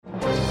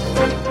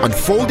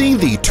unfolding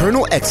the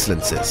eternal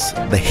excellences,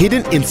 the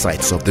hidden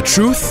insights of the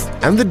truth,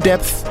 and the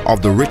depth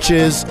of the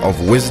riches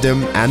of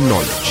wisdom and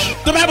knowledge.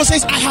 The Bible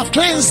says, I have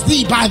cleansed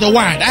thee by the word.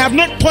 I have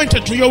not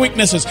pointed to your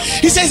weaknesses.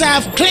 He says, I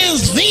have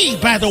cleansed thee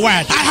by the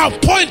word. I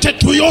have pointed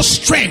to your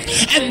strength.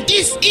 And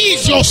this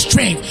is your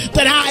strength,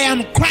 that I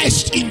am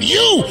Christ in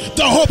you,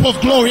 the hope of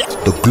glory.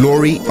 The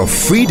glory of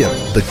freedom,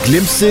 the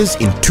glimpses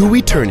into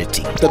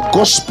eternity. The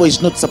gospel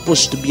is not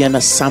supposed to be an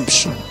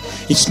assumption.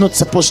 It's not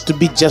supposed to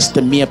be just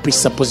a mere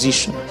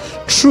presupposition.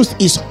 Truth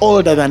is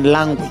older than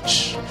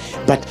language,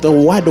 but the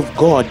word of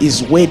God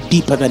is way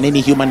deeper than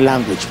any human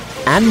language.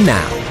 And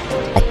now,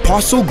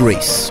 Apostle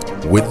Grace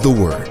with the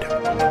word.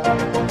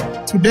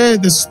 Today,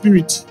 the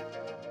Spirit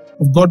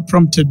of God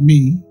prompted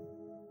me.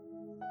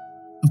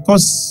 Of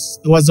course,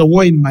 there was a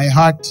war in my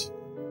heart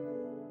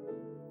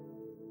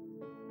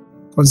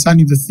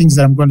concerning the things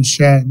that I'm going to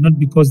share, not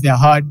because they're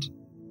hard,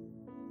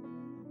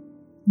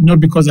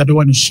 not because I don't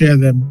want to share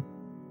them,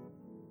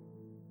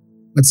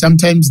 but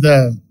sometimes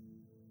the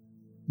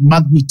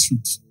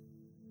magnitude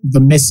of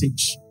the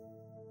message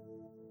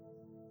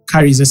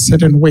carries a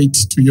certain weight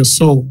to your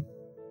soul.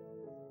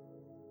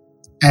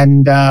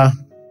 And that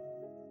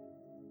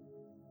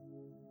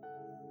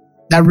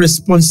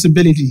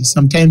responsibility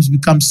sometimes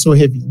becomes so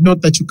heavy.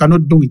 Not that you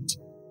cannot do it,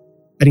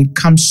 but it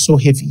comes so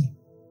heavy.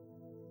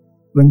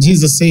 When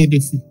Jesus said,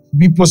 if it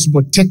be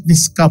possible, take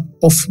this cup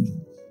off me,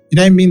 did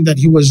I mean that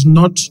he was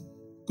not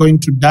going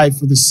to die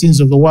for the sins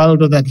of the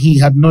world, or that he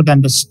had not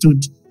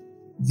understood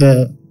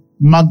the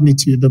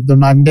magnitude of the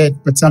mandate?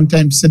 But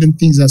sometimes certain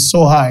things are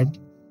so hard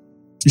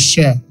to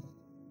share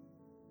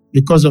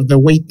because of the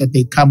weight that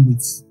they come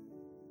with.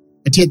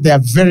 But yet they are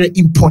very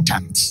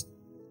important.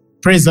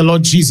 Praise the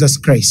Lord Jesus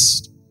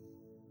Christ.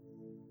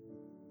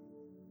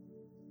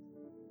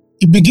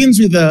 It begins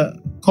with a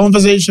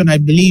conversation, I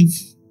believe,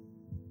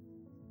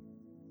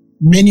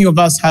 many of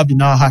us have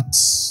in our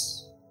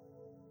hearts.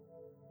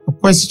 A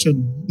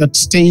question that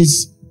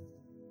stays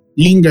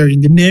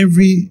lingering in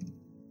every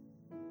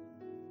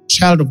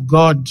child of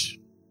God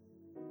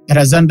that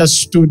has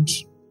understood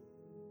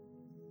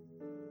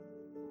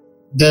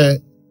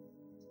the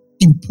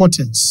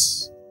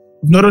importance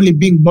of not only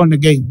being born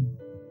again,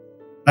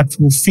 but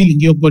fulfilling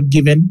your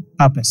God-given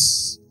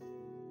purpose.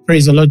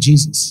 Praise the Lord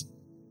Jesus.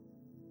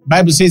 The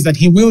Bible says that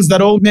he wills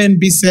that all men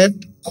be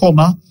saved,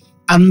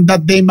 and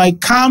that they might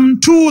come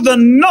to the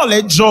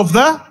knowledge of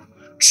the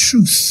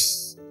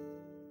truth.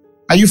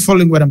 Are you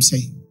following what I'm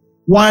saying?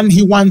 One,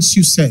 he wants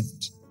you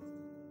saved.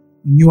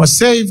 When you are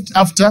saved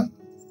after,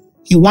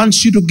 he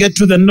wants you to get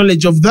to the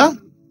knowledge of the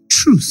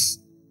truth.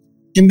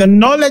 In the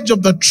knowledge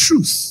of the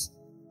truth,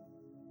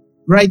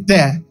 right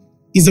there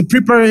is a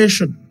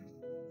preparation,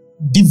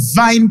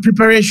 divine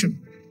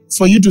preparation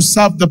for you to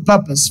serve the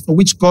purpose for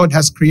which God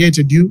has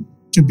created you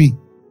to be.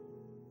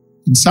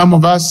 And some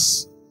of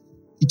us,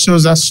 he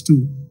chose us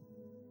to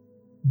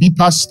be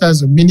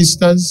pastors or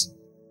ministers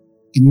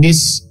in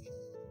this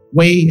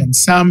way, and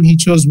some he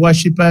chose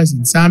worshipers,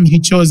 and some he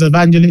chose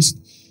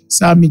evangelists,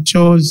 some he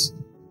chose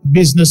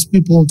business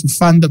people to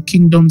fund the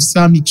kingdom,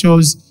 some he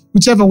chose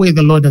whichever way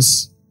the Lord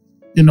has,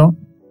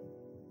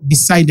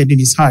 decided in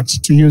his heart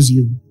to use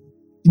you.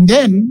 And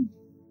then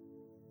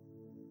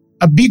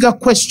a bigger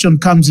question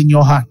comes in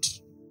your heart.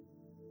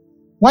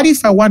 What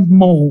if I want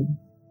more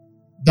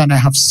than I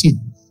have seen?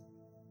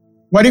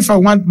 What if I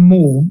want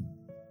more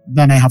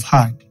than I have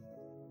heard?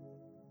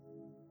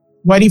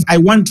 What if I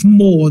want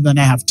more than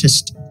I have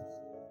tasted?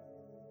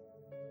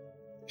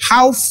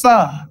 How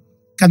far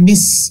can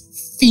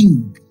this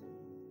thing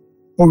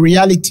or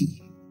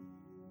reality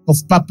of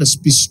purpose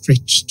be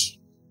stretched?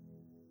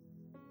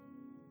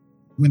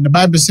 When the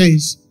Bible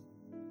says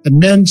that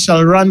men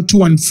shall run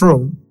to and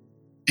fro,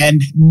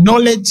 and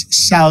knowledge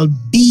shall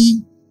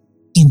be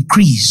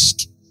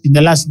increased in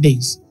the last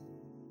days.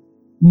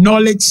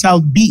 Knowledge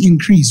shall be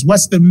increased.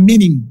 What's the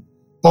meaning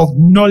of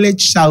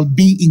knowledge shall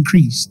be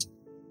increased?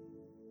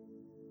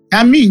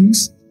 That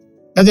means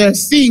that there are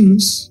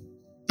things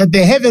that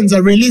the heavens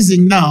are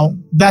releasing now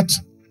that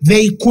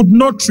they could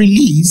not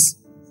release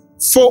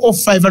 400 or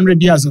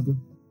 500 years ago.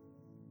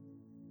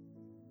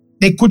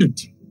 They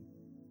couldn't,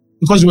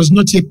 because it was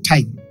not yet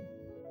time.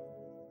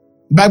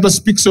 The Bible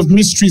speaks of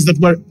mysteries that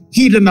were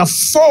hidden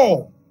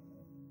afar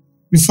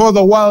before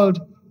the world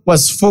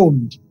was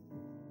formed.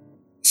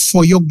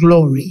 For your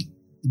glory,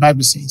 the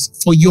Bible says,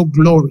 for your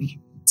glory.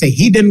 It's a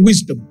hidden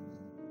wisdom.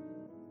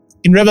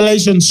 In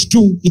Revelations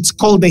 2, it's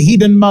called the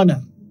hidden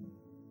manna.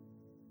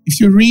 If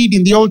you read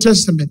in the Old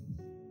Testament,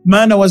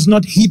 manna was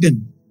not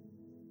hidden.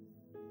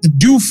 The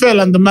dew fell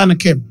and the manna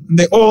came, and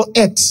they all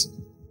ate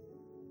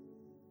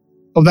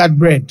of that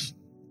bread.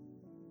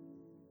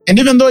 And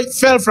even though it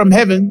fell from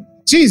heaven,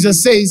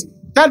 Jesus says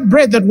that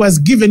bread that was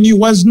given you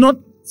was not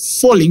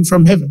falling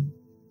from heaven.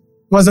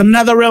 It was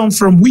another realm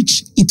from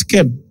which it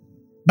came.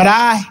 But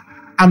I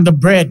am the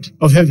bread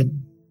of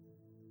heaven.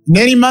 And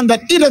any man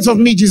that eateth of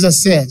me,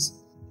 Jesus says,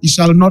 he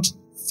shall not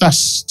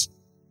thirst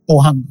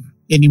or hunger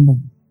anymore.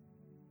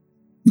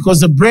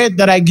 Because the bread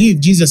that I give,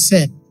 Jesus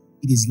said,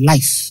 it is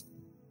life.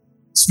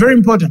 It's very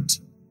important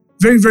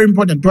Very, very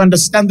important to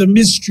understand the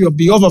mystery of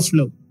the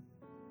overflow.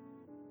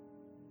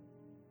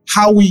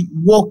 How we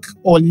walk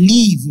or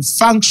live,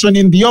 function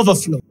in the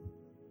overflow.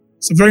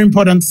 It's a very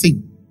important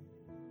thing.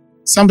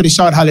 Somebody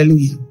shout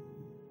hallelujah.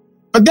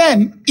 But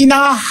then in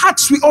our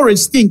hearts, we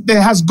always think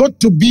there has got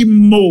to be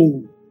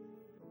more.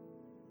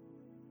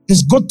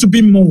 There's got to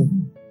be more.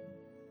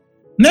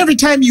 And every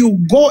time you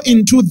go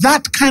into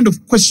that kind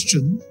of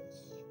question,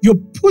 you're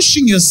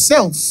pushing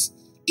yourself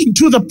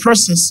into the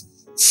process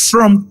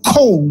from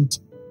called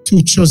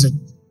to chosen.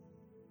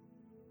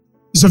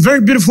 It's a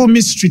very beautiful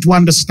mystery to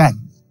understand.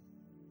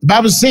 The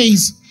Bible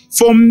says,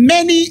 for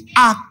many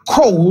are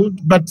called,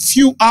 but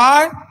few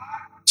are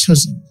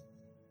chosen.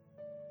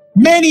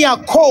 Many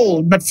are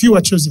called, but few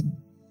are chosen.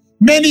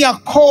 Many are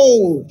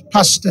called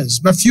pastors,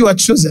 but few are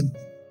chosen.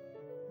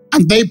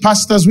 And they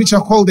pastors which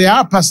are called, they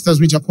are pastors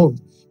which are called.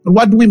 But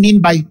what do we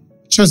mean by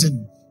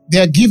chosen?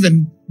 They are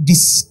given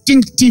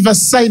distinctive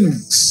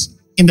assignments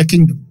in the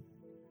kingdom.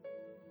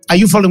 Are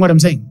you following what I'm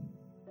saying?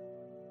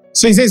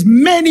 So he says,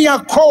 many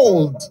are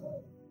called,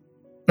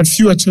 but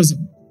few are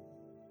chosen.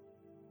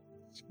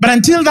 But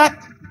until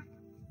that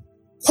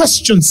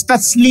question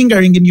starts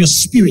lingering in your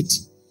spirit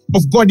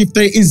of God, if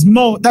there is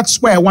more,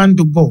 that's where I want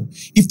to go.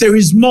 If there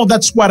is more,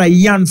 that's what I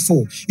yearn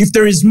for. If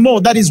there is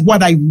more, that is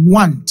what I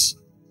want.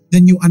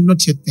 Then you are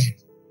not yet there.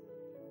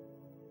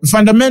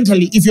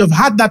 Fundamentally, if you have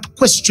had that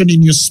question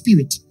in your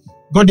spirit,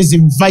 God is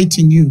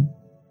inviting you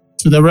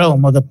to the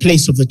realm or the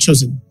place of the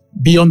chosen,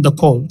 beyond the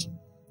called.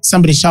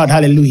 Somebody shout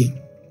hallelujah.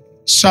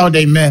 Shout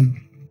amen.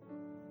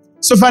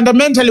 So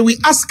fundamentally, we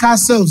ask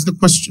ourselves the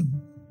question,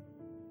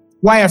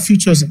 why are few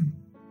chosen?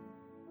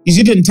 Is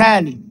it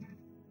entirely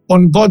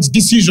on God's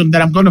decision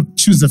that I'm going to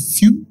choose a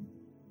few?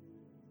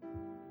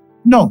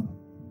 No,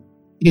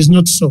 it is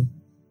not so.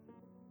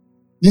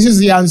 This is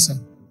the answer.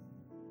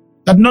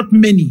 That not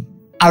many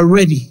are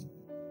ready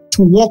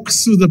to walk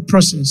through the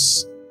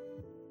process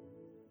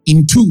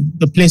into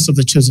the place of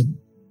the chosen.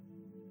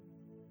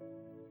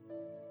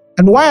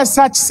 And why are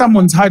such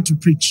sermons hard to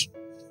preach?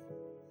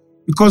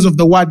 Because of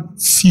the word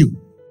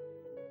few.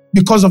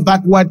 Because of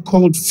that word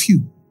called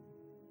few.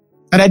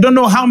 And I don't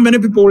know how many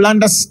people will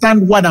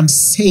understand what I'm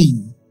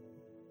saying,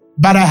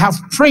 but I have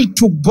prayed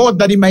to God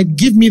that He might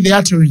give me the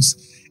utterance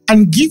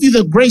and give you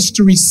the grace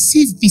to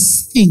receive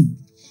this thing.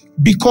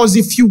 Because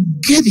if you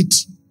get it,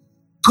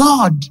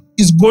 God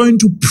is going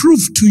to prove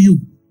to you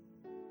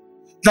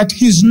that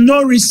He's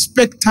no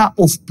respecter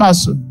of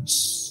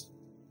persons.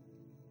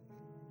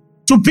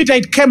 To Peter,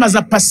 it came as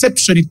a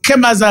perception. It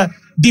came as a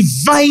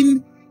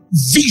divine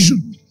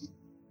vision.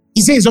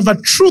 He says, of a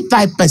truth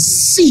I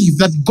perceive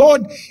that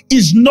God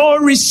is no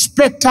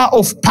respecter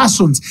of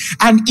persons.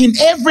 And in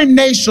every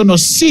nation or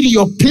city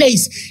or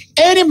place,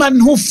 any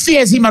man who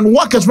fears Him and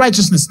worketh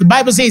righteousness, the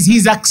Bible says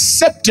He's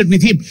accepted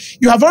with Him.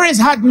 You have always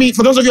had me,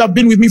 for those of you who have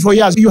been with me for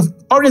years, you have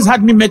always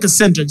had me make a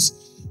sentence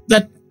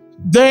that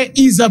there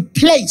is a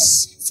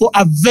place for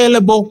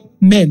available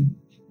men.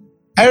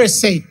 I always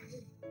say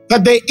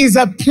that there is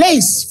a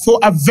place for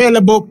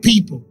available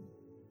people.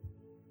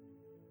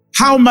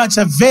 How much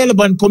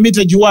available and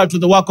committed you are to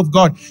the work of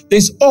God,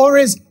 there's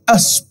always a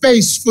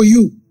space for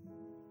you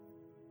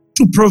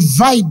to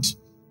provide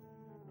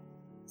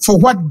for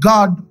what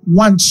God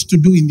wants to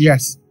do in the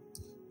earth.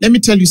 Let me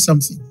tell you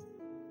something.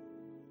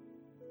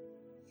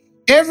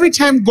 Every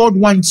time God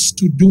wants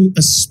to do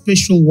a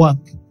special work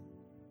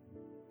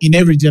in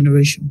every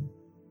generation,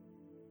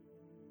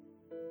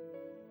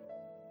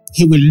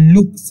 He will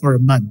look for a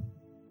man.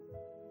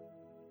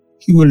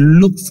 He will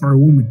look for a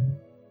woman.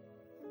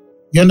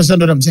 You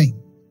understand what I'm saying?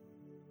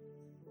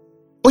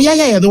 Oh,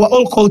 yeah, they were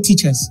all called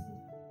teachers.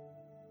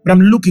 But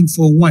I'm looking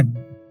for one.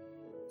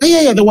 Oh,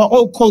 yeah, they were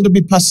all called to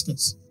be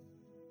pastors.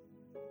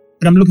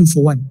 But I'm looking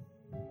for one.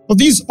 Well,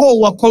 these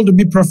all were called to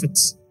be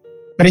prophets.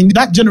 But in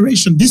that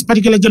generation, this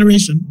particular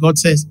generation, God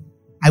says,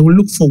 I will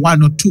look for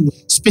one or two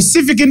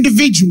specific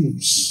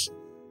individuals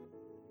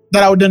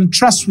that I would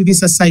entrust with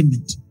this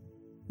assignment,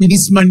 with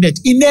this mandate.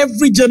 In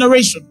every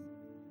generation,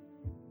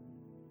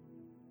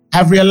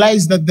 I've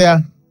realized that there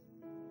are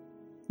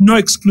no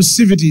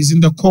exclusivities in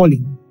the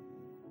calling,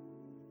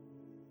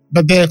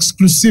 but there are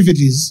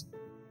exclusivities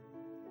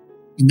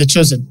in the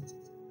chosen.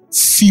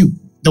 Few.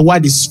 The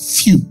word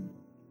is few.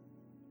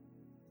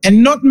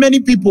 And not many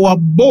people are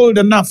bold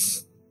enough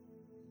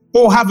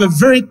or have a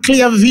very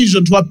clear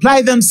vision to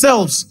apply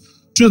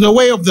themselves to the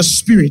way of the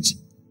Spirit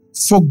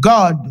for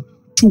God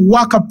to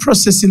work a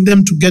process in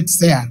them to get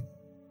there.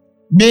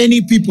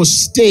 Many people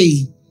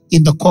stay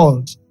in the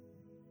called.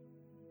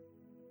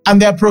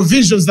 And there are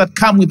provisions that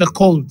come with the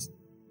called.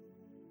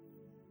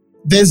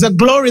 There's a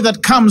glory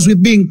that comes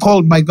with being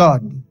called by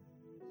God.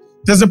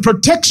 There's a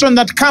protection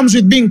that comes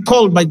with being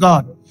called by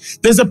God.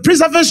 There's a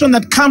preservation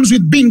that comes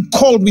with being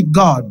called with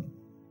God.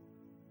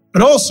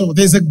 But also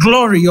there's a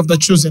glory of the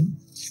chosen.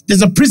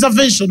 There's a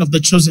preservation of the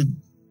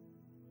chosen.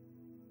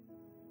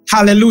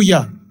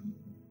 Hallelujah.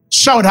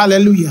 Shout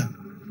hallelujah.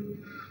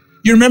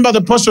 You remember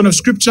the portion of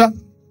scripture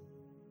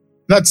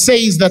that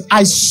says that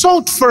I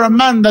sought for a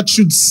man that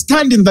should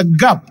stand in the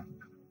gap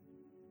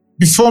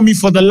before me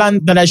for the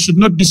land that I should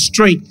not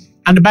destroy it.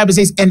 And the Bible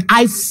says, and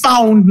I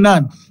found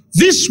none.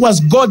 This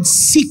was God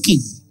seeking.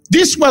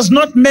 This was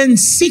not men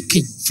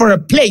seeking for a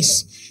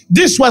place.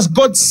 This was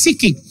God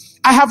seeking.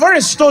 I have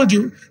always told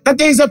you that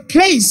there is a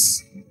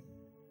place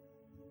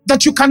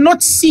that you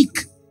cannot seek.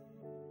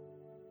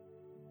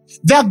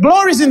 There are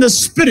glories in the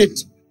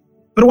spirit,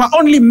 but were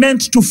only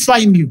meant to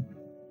find you.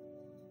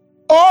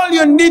 All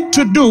you need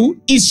to do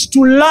is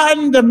to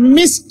learn the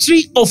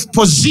mystery of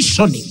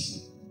positioning,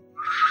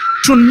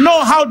 to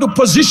know how to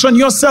position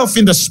yourself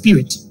in the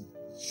spirit.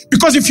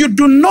 Because if you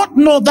do not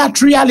know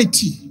that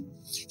reality,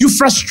 you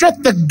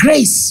frustrate the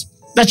grace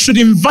that should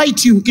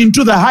invite you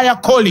into the higher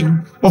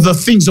calling of the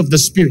things of the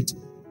spirit.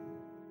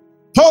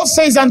 Paul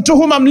says, unto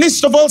whom a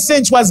list of all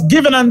saints was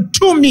given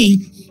unto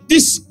me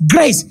this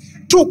grace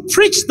to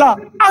preach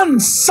the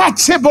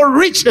unsearchable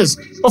riches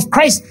of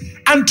Christ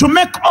and to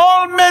make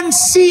all men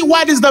see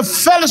what is the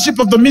fellowship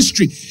of the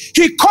mystery.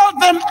 He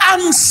called them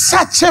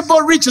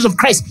unsearchable riches of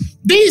Christ.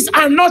 These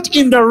are not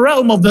in the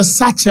realm of the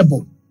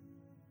searchable.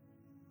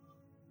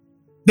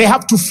 They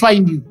have to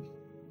find you.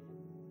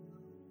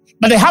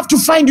 But they have to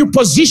find you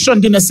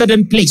positioned in a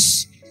certain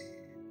place.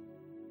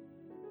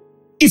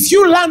 If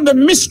you learn the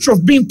mystery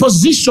of being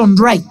positioned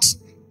right,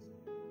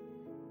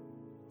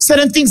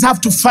 certain things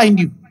have to find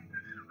you.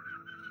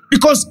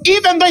 Because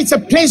even though it's a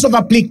place of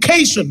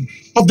application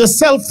of the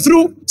self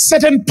through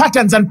certain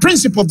patterns and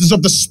principles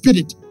of the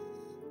spirit,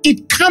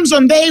 it comes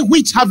on they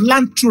which have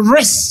learned to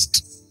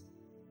rest.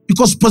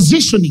 Because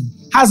positioning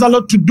has a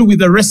lot to do with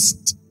the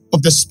rest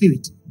of the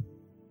spirit.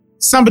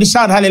 Somebody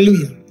shout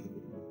hallelujah.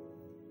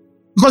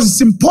 Because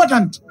it's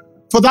important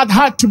for that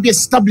heart to be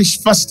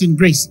established first in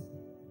grace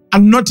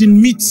and not in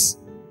meats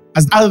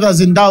as others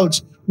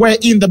indulge,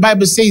 wherein the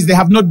Bible says they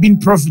have not been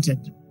profited.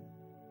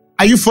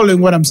 Are you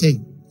following what I'm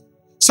saying?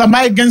 So am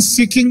I against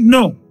seeking?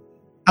 No.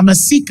 I'm a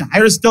seeker. I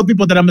always tell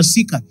people that I'm a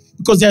seeker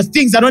because there are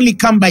things that only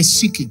come by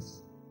seeking.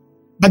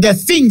 But there are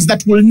things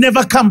that will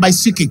never come by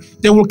seeking.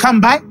 They will come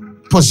by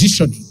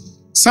positioning.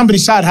 Somebody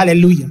shout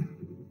hallelujah.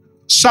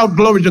 Shout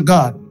glory to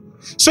God.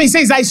 So he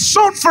says, I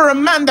sought for a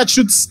man that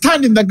should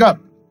stand in the gap,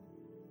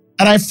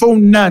 and I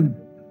found none.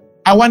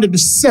 I wanted to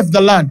save the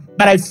land,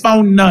 but I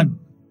found none.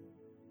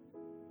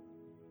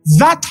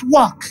 That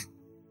work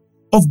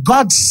of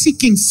God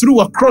seeking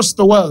through across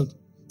the world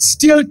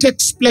still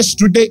takes place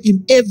today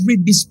in every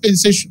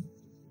dispensation.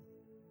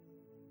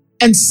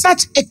 And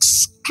such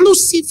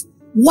exclusive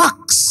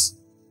works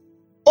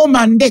or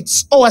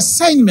mandates or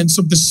assignments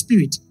of the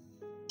Spirit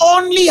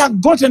only are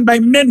gotten by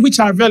men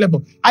which are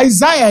available.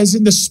 Isaiah is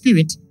in the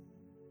Spirit,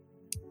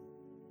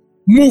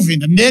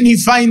 moving, and then he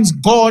finds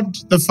God,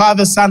 the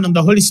Father, Son, and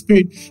the Holy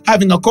Spirit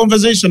having a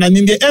conversation, and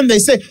in the end they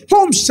say,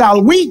 whom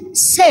shall we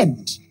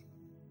send?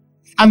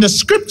 And the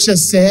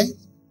scriptures say,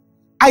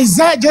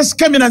 Isaiah just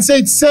came in and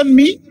said, send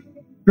me,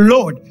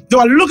 Lord. They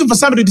were looking for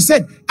somebody to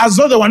send, as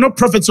though there were no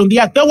prophets on the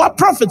earth. There were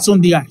prophets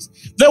on the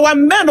earth. There were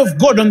men of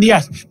God on the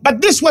earth.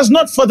 But this was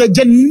not for the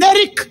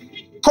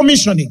generic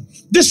commissioning.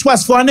 This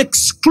was for an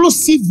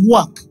exclusive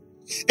work,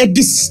 a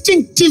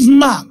distinctive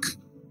mark.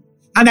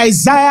 And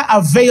Isaiah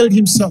availed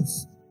himself.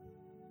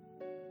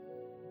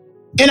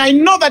 And I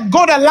know that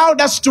God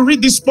allowed us to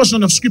read this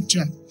portion of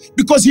scripture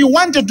because he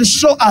wanted to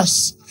show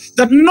us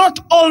that not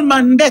all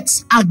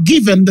mandates are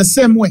given the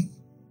same way.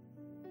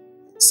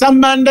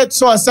 Some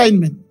mandates or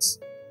assignments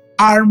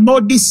are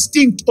more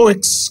distinct or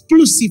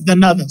exclusive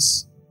than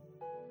others.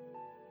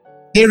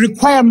 They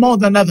require more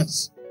than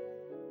others.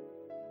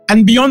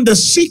 And beyond the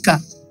seeker,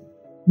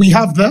 we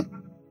have the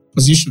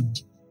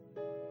positioned.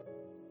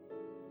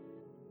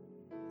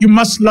 You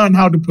must learn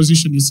how to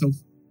position yourself.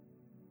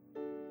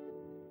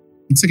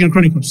 In 2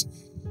 Chronicles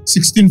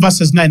 16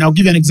 verses 9, I'll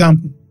give you an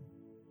example.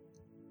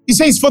 He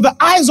says, for the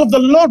eyes of the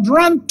Lord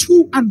run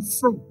to and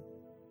fro.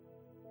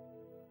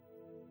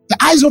 The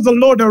eyes of the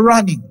Lord are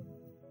running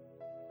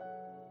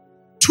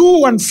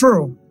to and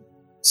fro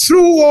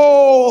through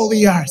all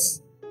the earth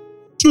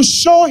to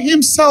show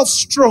himself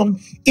strong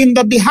in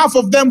the behalf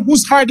of them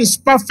whose heart is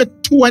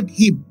perfect toward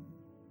him.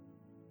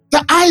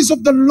 The eyes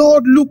of the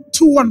Lord look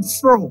to and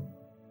fro.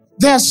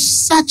 They're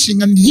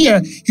searching, and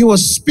here he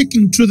was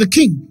speaking to the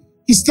king.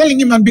 He's telling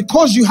him, and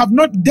because you have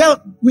not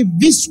dealt with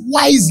this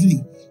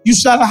wisely, you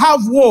shall have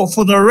war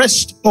for the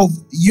rest of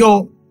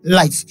your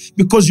life.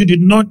 Because you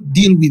did not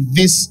deal with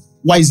this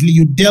wisely,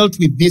 you dealt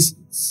with this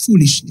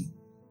foolishly.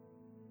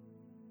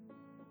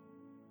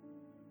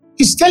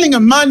 He's telling a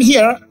man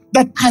here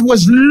that I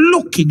was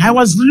looking,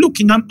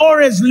 I'm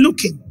always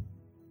looking.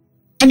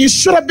 And you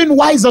should have been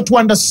wiser to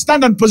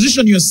understand and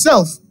position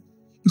yourself,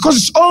 because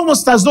it's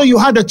almost as though you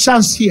had a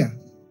chance here,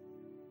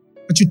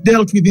 but you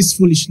dealt with this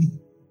foolishly.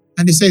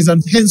 And he says,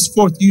 and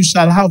henceforth you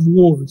shall have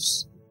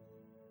wars.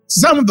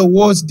 Some of the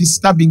wars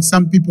disturbing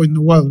some people in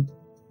the world,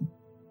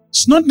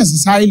 it's not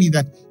necessarily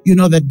that,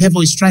 the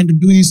devil is trying to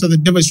do this or the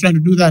devil is trying to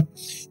do that.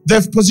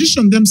 They've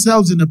positioned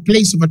themselves in a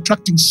place of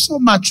attracting so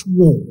much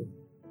war.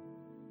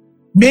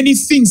 Many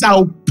things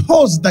are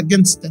opposed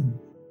against them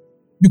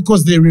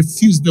because they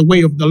refused the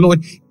way of the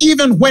Lord.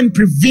 Even when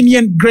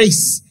prevenient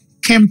grace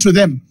came to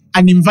them,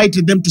 and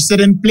invited them to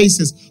certain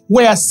places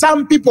where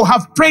some people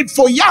have prayed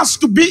for years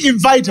to be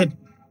invited,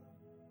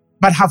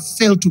 but have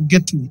failed to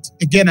get to it.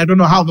 Again, I don't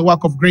know how the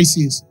work of grace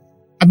is.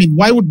 I mean,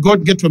 why would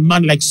God get to a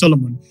man like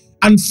Solomon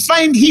and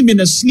find him in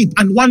a sleep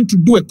and want to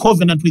do a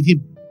covenant with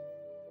him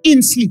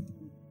in sleep?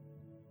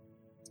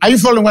 Are you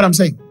following what I'm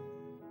saying?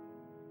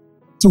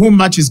 To whom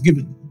much is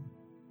given.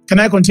 Can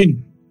I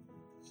continue?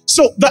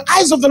 So the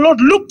eyes of the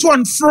Lord look to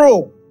and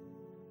fro.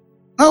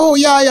 Oh,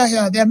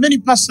 yeah. There are many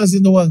pastors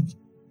in the world.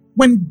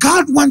 When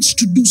God wants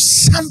to do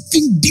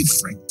something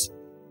different,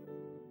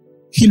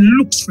 he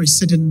looks for a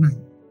certain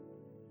man.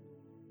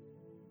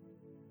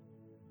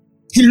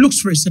 He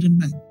looks for a certain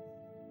man.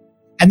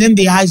 And then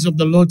the eyes of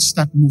the Lord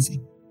start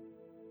moving.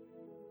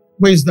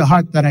 Where is the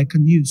heart that I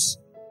can use?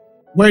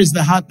 Where is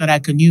the heart that I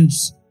can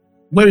use?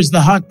 Where is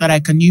the heart that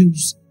I can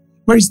use?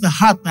 Where is the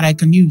heart that I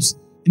can use?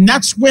 And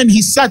that's when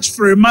he searched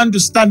for a man to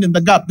stand in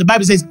the gap. The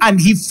Bible says, and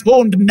he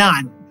found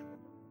none.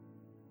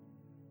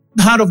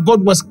 The heart of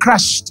God was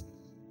crushed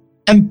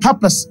and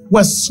purpose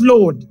was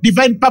slowed.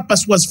 Divine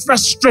purpose was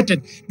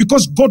frustrated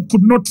because God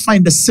could not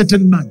find a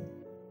certain man.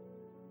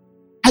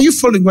 Are you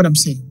following what I'm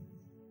saying?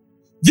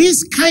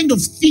 These kind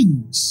of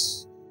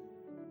things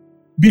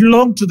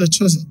belong to the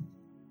chosen,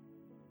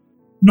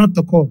 not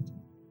the called.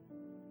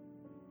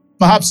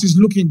 Perhaps he's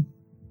looking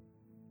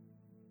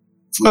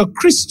for a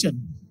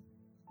Christian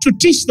to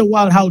teach the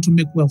world how to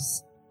make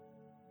wealth.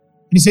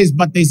 And he says,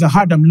 but there's a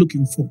heart I'm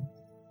looking for.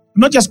 I'm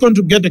not just going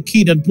to get a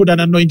kid and put an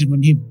anointing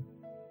on him.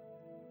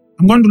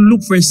 I'm going to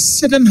look for a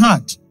certain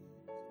heart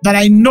that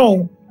I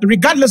know,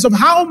 regardless of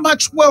how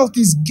much wealth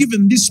is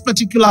given this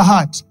particular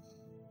heart,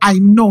 I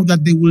know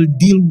that they will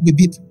deal with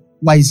it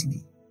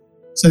wisely.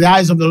 So the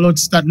eyes of the Lord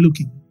start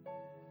looking.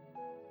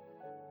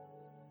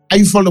 Are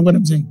you following what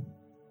I'm saying?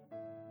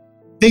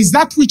 There is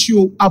that which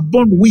you are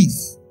born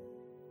with,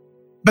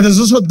 but there's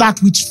also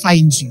that which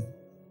finds you.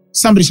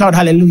 Somebody shout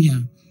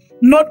hallelujah.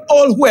 Not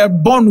all who are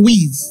born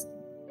with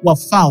were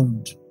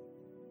found.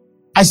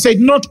 I said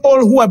not all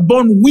who are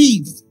born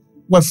with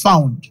were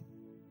found.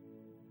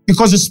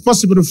 Because it's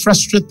possible to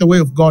frustrate the way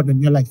of God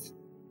in your life.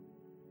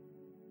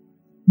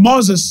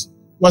 Moses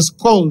was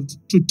called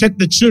to take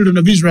the children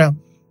of Israel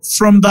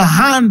from the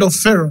hand of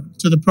Pharaoh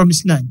to the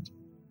promised land.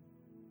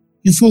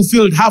 He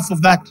fulfilled half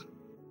of that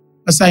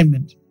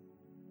assignment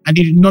and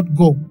he did not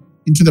go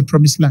into the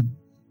promised land.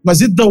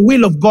 Was it the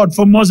will of God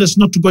for Moses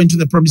not to go into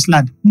the promised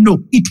land?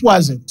 No, it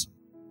wasn't.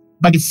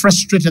 But he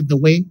frustrated the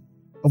way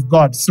of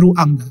God through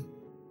anger.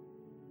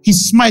 He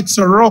smites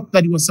a rock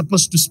that he was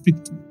supposed to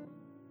speak to.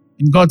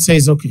 And God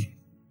says, okay,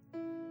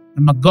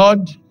 I'm a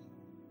God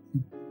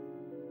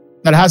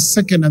that has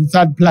second and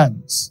third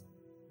plans.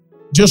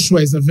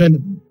 Joshua is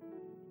available.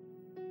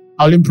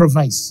 I'll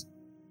improvise.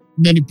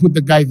 And then he put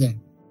the guy there.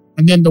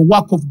 And then the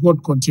work of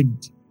God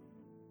continued.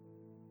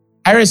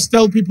 I always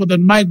tell people that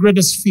my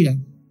greatest fear,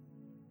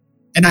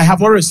 and I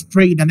have always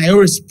prayed, and I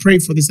always pray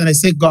for this, and I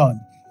say, God,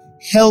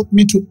 help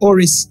me to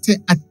always stay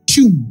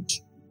attuned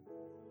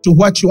to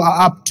what you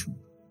are up to.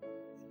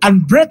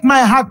 And break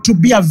my heart to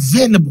be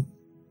available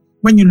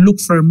when you look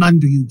for a man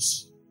to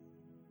use.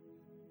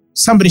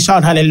 Somebody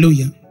shout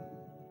hallelujah.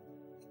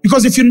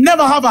 Because if you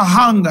never have a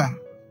hunger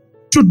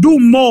to do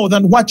more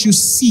than what you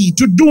see,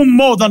 to do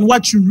more than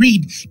what you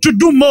read, to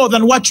do more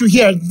than what you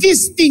hear,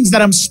 these things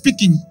that I'm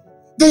speaking,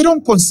 they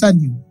don't concern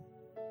you.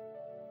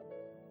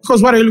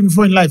 Because what are you looking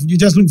for in life? You're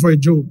just looking for a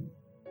job.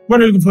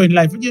 What are you looking for in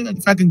life?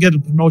 If I can get a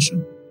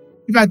promotion,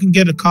 if I can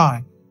get a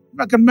car, if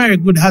I can marry a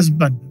good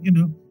husband,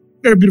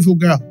 very beautiful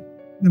girl,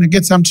 then I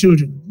get some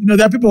children.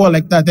 There are people who are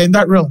like that. They're in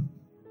that realm.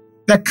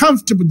 They're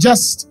comfortable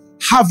just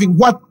having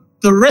what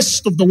the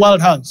rest of the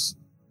world has.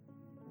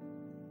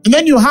 And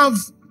then you have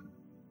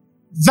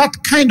that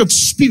kind of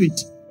spirit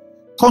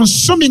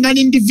consuming an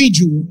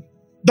individual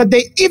that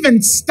they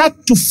even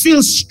start to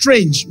feel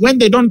strange when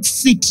they don't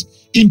fit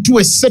into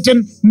a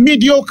certain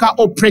mediocre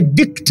or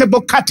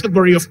predictable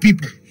category of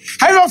people.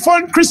 Have you ever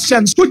found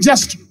Christians who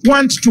just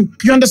want to,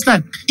 you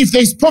understand, if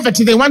there is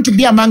poverty, they want to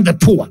be among the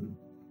poor.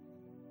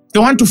 They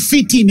want to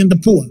fit in the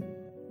poor.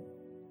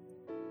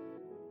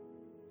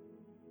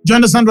 Do you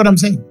understand what I'm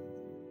saying?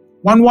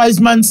 One wise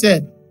man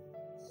said,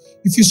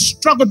 if you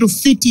struggle to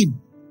fit in,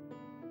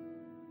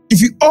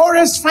 if you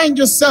always find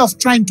yourself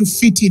trying to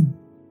fit in,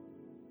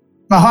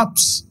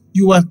 perhaps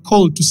you are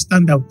called to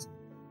stand out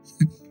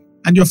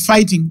and you're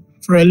fighting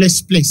for a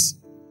less place.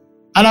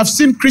 And I've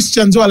seen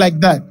Christians who are like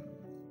that.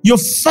 You're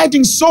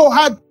fighting so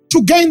hard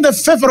to gain the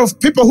favor of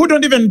people who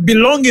don't even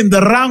belong in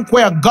the rank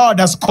where God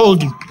has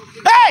called you.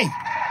 Hey!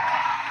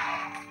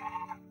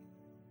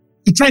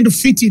 You're trying to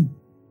fit in.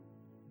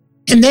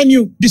 And then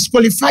you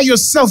disqualify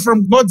yourself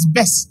from God's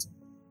best.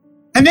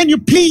 And then you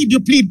plead,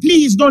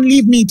 please don't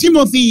leave me.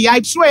 Timothy,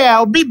 I swear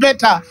I'll be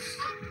better.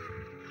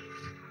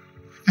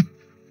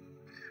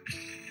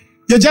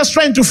 You're just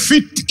trying to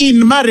fit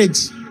in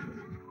marriage.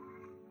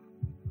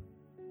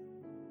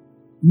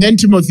 And then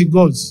Timothy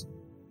goes.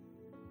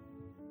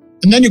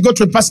 And then you go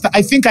to a pastor,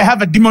 I think I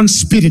have a demon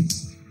spirit.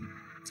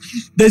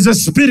 There's a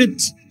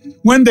spirit.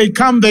 When they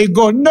come, they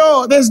go,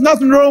 no, there's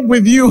nothing wrong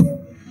with you.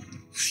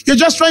 You're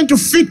just trying to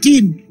fit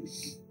in.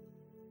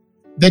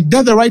 The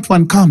day the right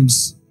one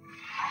comes,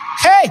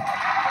 hey,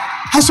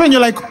 that's when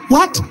you're like,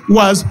 what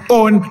was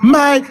on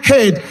my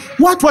head?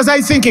 What was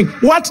I thinking?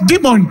 What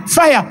demon?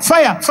 Fire,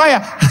 fire, fire.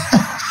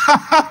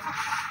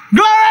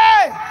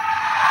 Glory!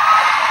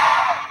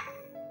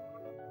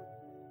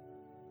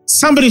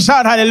 Somebody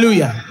shout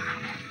hallelujah.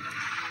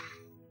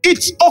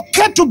 It's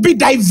okay to be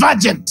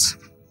divergent.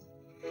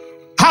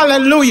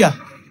 Hallelujah.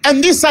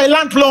 And this I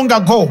learned long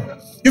ago.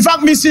 In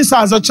fact, me since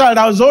I was a child,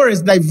 I was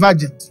always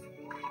divergent.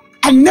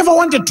 I never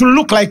wanted to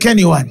look like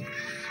anyone.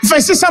 If I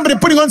see somebody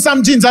putting on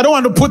some jeans, I don't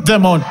want to put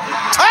them on.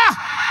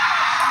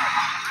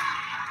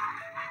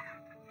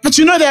 But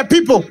you know, there are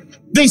people,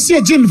 they see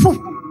a jean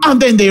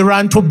and then they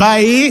run to buy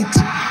it.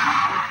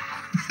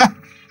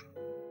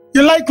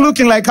 You like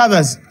looking like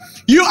others.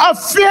 You are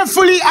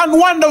fearfully and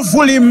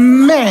wonderfully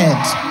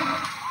made.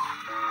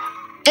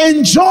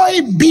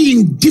 Enjoy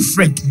being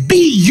different.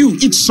 Be you.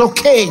 It's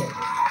okay.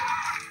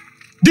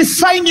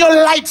 Define your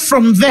light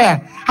from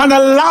there and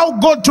allow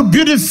God to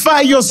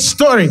beautify your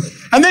story.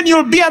 And then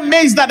you'll be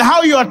amazed at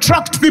how you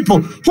attract people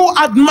who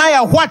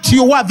admire what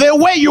you are, the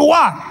way you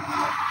are.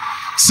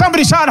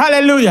 Somebody shout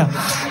hallelujah.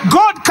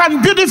 God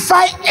can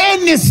beautify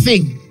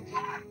anything.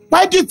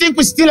 Why do you think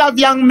we still have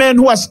young men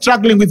who are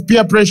struggling with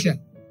peer pressure?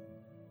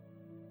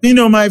 You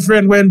know, my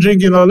friend went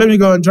drinking, let me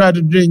go and try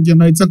to drink.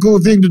 It's a cool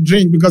thing to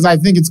drink because I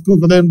think it's cool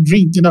for them to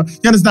drink. You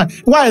understand?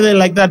 Why are they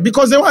like that?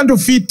 Because they want to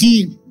fit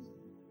in.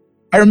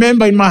 I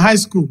remember in my high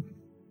school,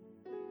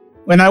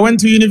 when I went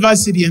to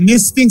university and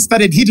this thing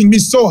started hitting me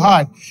so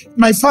hard,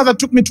 my father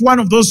took me to one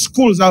of those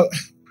schools. And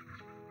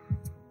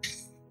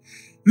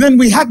then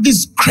we had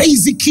these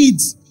crazy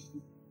kids,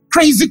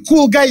 crazy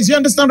cool guys. You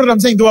understand what I'm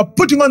saying? They were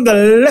putting on the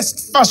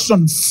latest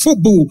fashion,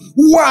 FUBU,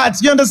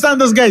 what? You understand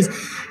those guys?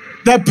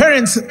 Their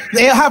parents,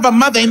 they have a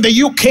mother in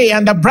the UK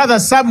and a brother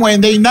somewhere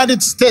in the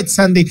United States,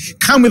 and they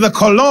come with the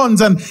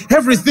colognes and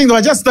everything. They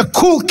were just the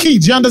cool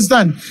kids, you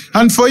understand?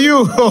 And for you,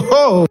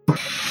 woo,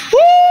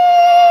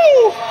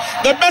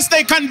 the best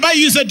they can buy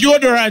you is a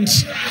deodorant.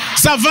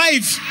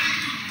 Survive.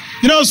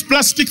 You know those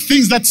plastic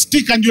things that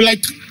stick and you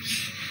like,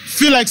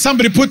 feel like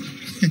somebody put.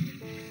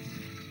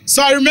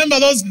 So I remember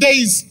those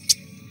days,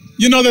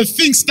 the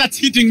thing starts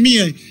hitting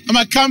me on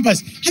my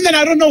campus. And then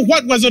I don't know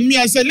what was on me.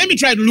 I said, let me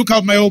try to look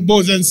out my old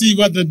boys and see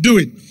what they're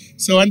doing.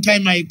 So one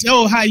time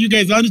hi, you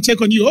guys, I want to check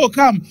on you. Oh,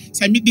 come.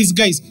 So I meet these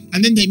guys.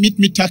 And then they meet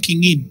me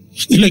tucking in.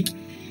 They're like,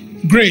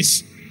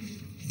 Grace,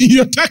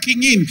 you're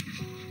tucking in.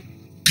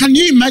 Can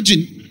you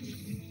imagine?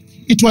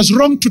 It was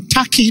wrong to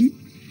tuck in,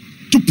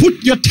 to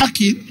put your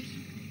tuck in.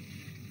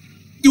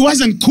 It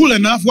wasn't cool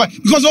enough. Why?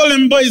 Because all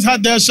them boys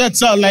had their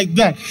shirts out like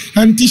that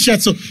and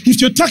t-shirts. So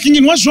if you're tucking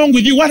in, what's wrong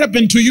with you? What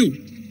happened to you?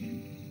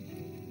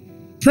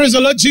 Praise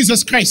the Lord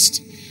Jesus Christ.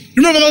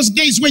 Remember those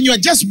days when you were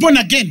just born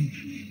again?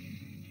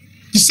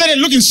 You started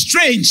looking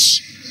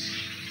strange.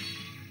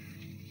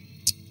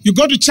 You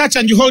go to church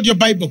and you hold your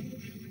Bible.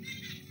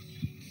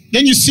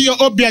 Then you see your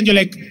obi and you're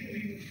like,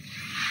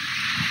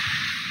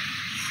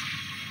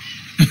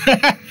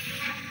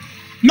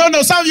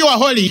 no, some of you are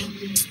holy.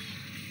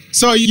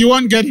 So you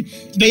won't get it.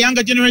 The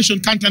younger generation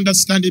can't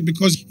understand it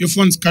because your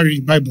phones carry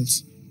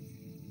Bibles.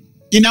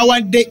 In our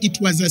day, it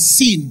was a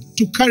sin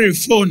to carry a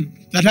phone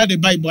that had a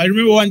Bible. I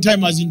remember one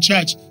time I was in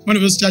church, one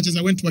of those churches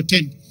I went to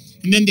attend.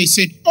 And then they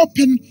said,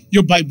 open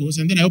your Bibles.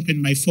 And then I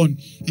opened my phone.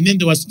 And then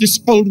there was this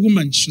old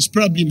woman. She was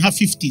probably in her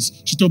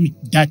 50s. She told me,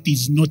 that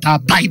is not a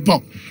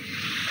Bible.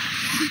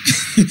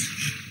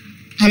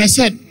 And I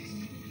said,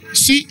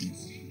 see,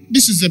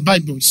 this is a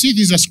Bible. See,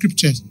 these are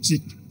scriptures. She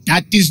said,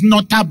 that is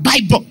not a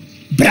Bible.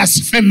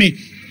 Blasphemy.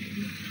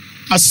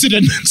 I sit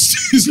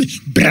next to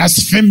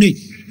blasphemy.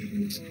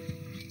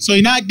 So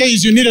in our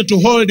days, you needed to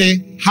hold a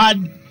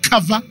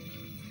hardcover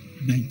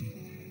Bible.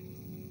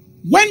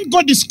 When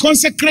God is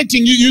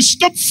consecrating you, you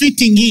stop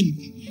fitting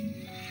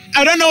in.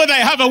 I don't know whether I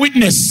have a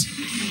witness.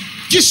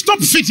 You stop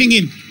fitting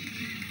in.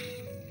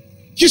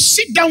 You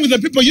sit down with the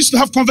people you used to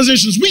have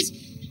conversations with.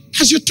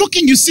 As you're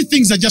talking, you see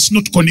things that are just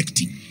not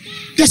connecting.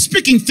 They're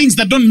speaking things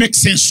that don't make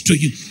sense to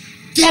you.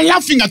 They are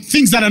laughing at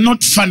things that are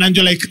not fun, and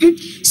you're like,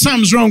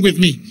 something's wrong with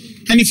me.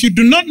 And if you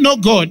do not know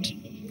God,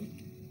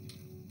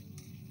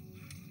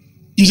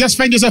 you just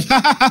find yourself,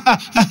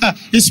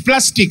 it's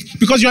plastic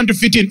because you want to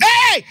fit in.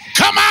 Hey,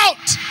 come out!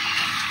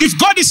 If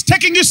God is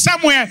taking you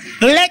somewhere,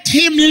 let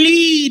him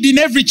lead in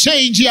every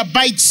change. He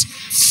abides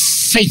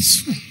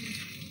faithful.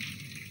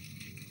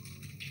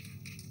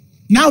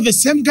 Now the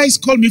same guys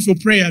call me for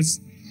prayers.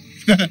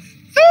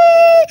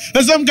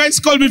 Some guys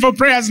call me for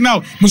prayers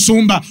now.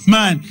 Musumba,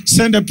 man,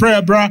 send a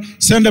prayer, bruh.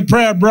 Send a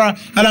prayer, bruh.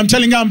 And I'm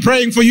telling you, I'm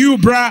praying for you,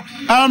 bruh.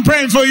 I'm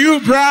praying for you,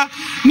 bruh.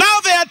 Now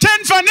they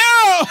attend for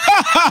now.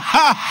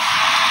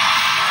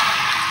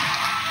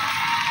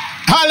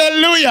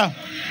 Hallelujah.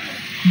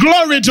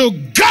 Glory to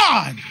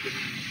God.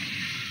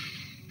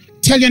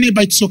 Tell your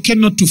neighbor it's okay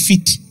not to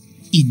fit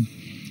in.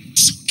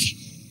 It's okay.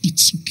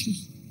 It's okay.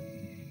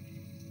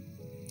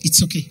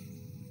 It's okay.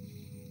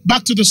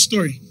 Back to the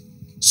story.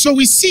 So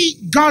we see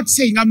God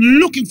saying, I'm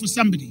looking for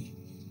somebody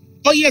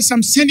Oh yes,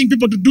 I'm sending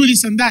people to do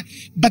this and that.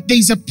 But there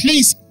is a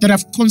place that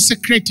I've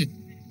consecrated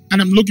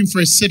and I'm looking for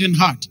a certain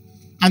heart.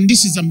 And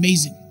this is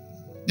amazing.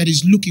 That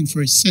is looking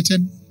for a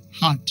certain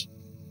heart.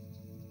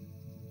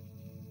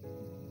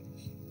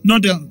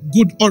 Not a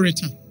good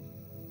orator,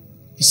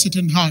 a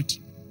certain heart.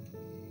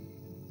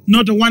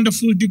 Not a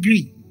wonderful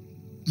degree,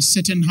 a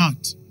certain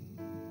heart.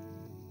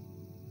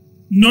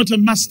 Not a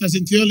master's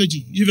in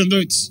theology, even though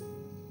it's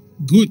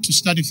good to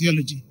study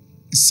theology,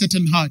 a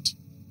certain heart.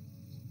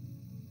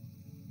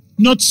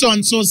 Not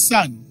so-and-so's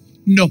son,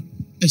 no,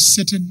 a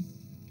certain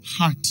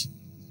heart.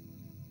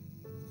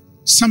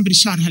 Somebody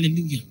shout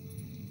hallelujah.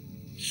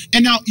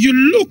 And now you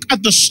look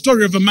at the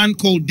story of a man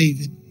called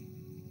David.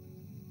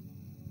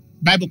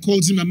 Bible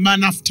calls him a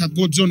man after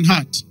God's own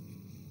heart.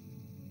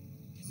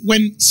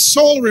 When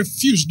Saul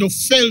refused or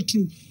failed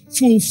to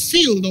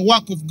fulfill the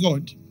work of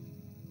God,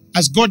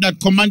 as God had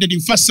commanded in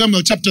 1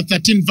 Samuel chapter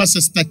 13,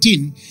 verses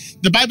 13,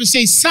 the Bible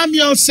says,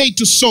 Samuel said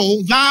to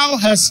Saul, thou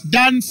hast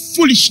done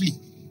foolishly.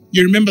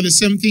 You remember the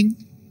same thing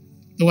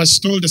that was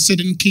told a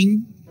certain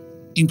king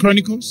in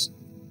Chronicles?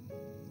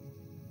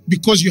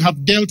 Because you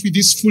have dealt with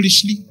this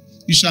foolishly,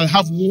 you shall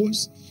have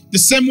wars. The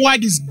same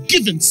word is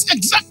given,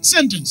 exact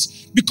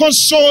sentence. Because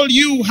Saul,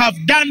 you have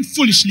done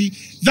foolishly,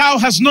 thou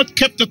hast not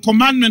kept the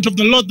commandment of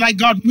the Lord thy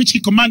God, which he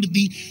commanded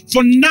thee.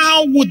 For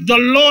now would the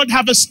Lord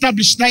have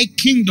established thy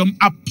kingdom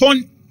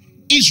upon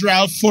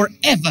Israel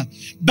forever.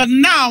 But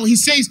now, he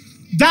says,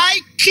 thy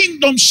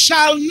kingdom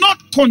shall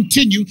not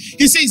continue.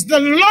 He says, the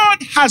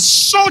Lord has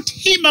sought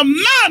him a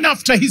man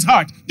after his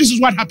heart. This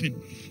is what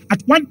happened.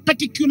 At one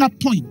particular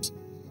point,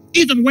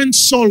 even when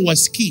Saul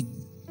was king,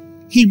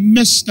 he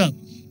messed up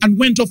and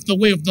went off the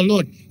way of the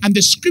Lord. And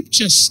the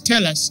scriptures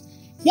tell us,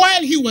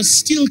 while he was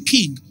still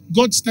king,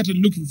 God started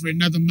looking for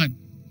another man.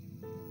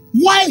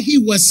 While he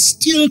was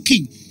still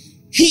king,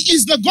 he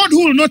is the God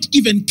who will not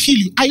even kill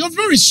you. I have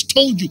always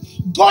told you,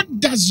 God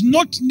does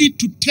not need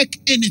to take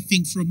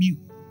anything from you.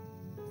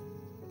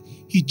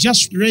 He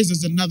just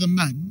raises another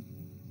man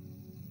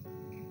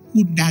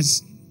who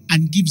does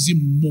and gives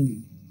him more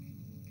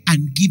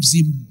and gives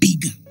him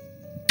bigger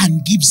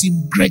and gives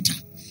him greater.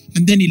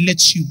 And then he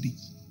lets you be.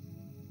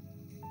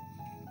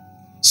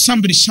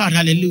 Somebody shout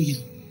hallelujah.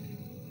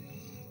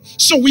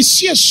 So we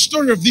see a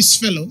story of this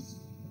fellow.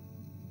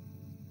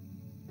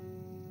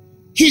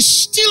 He's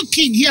still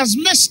king. He has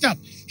messed up.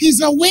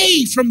 He's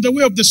away from the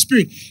way of the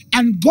Spirit.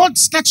 And God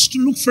starts to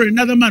look for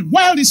another man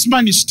while this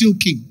man is still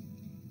king.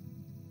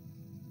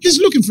 He's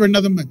looking for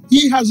another man.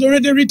 He has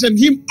already written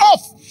him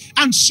off.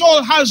 And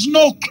Saul has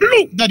no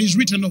clue that he's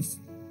written off.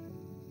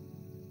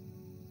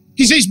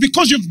 He says,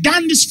 because you've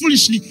done this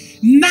foolishly,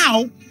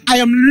 now I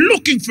am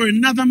looking for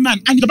another man.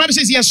 And the Bible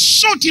says he has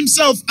sought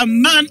himself a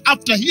man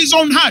after his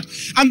own heart.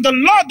 And the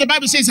Lord, the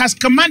Bible says, has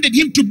commanded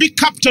him to be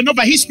captain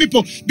over his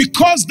people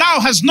because thou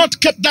hast not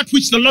kept that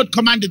which the Lord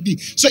commanded thee.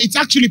 So it's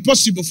actually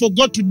possible for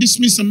God to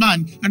dismiss a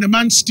man and a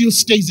man still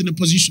stays in a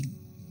position.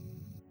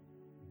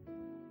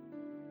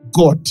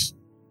 God.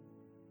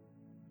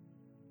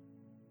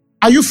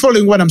 Are you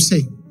following what I'm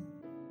saying?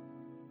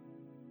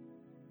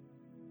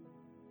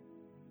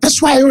 That's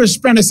why I always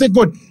pray and I say,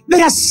 God,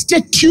 let us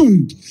stay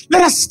tuned.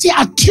 Let us stay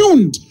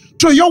attuned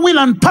to your will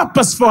and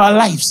purpose for our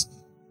lives.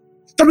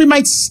 That we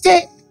might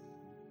stay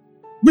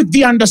with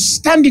the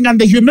understanding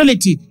and the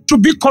humility to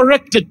be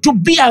corrected, to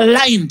be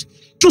aligned,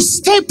 to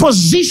stay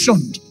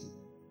positioned.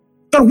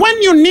 That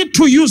when you need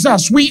to use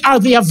us, we are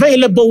the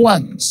available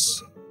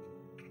ones.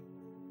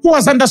 Who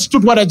has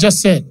understood what I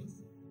just said?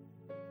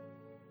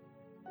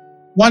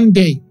 One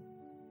day,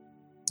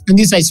 and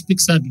this I speak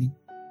sadly,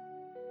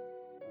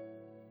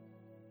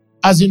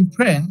 as in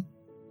prayer,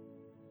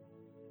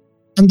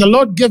 and the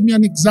Lord gave me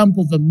an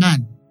example of a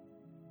man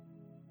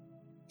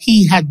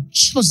he had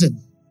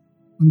chosen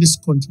on this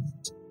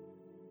continent.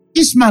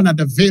 This man had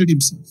availed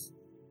himself.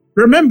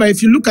 Remember,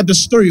 if you look at the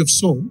story of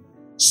Saul,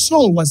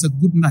 Saul was a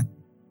good man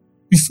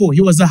before.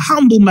 He was a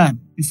humble man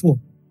before.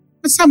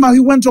 But somehow he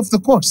went off the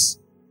course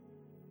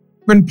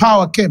when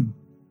power came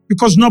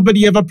because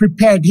nobody ever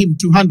prepared him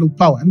to handle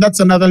power. And that's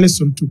another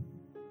lesson too.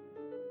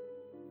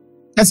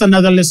 That's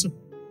another lesson.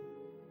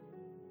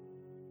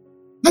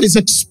 That is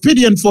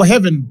expedient for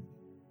heaven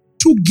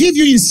to give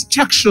you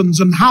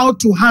instructions on how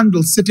to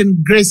handle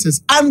certain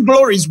graces and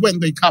glories when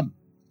they come.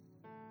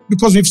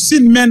 Because we've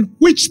seen men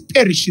which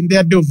perish in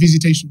their day of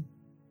visitation.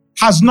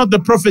 Has not the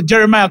prophet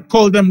Jeremiah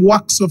called them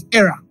works of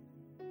error?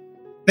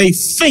 They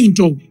faint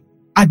or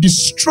are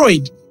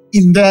destroyed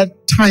in their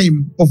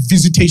time of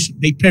visitation.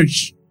 They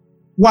perish.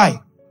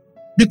 Why?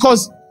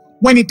 Because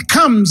when it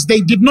comes,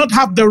 they did not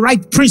have the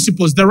right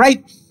principles, the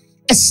right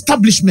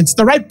establishments,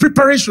 the right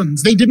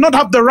preparations. They did not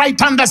have the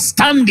right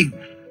understanding.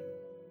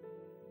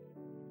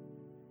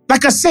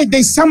 Like I said,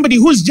 there's somebody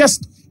who's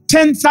just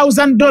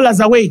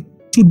 $10,000 away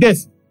to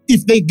death.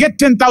 If they get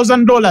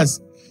 $10,000,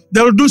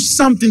 they will do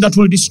something that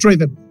will destroy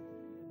them.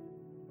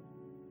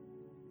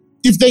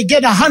 If they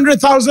get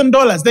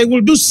 $100,000, they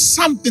will do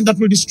something that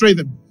will destroy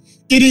them.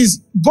 It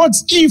is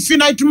God's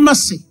infinite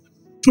mercy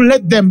to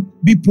let them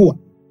be poor,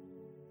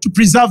 to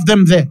preserve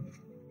them there.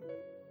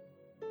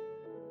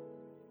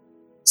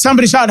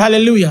 Somebody shout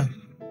hallelujah.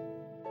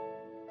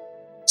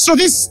 So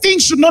this thing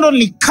should not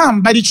only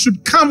come, but it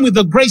should come with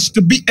the grace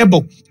to be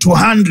able to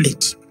handle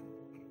it.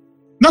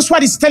 That's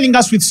what he's telling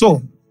us with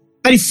Saul,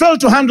 that he failed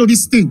to handle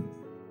this thing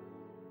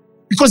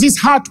because his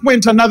heart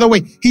went another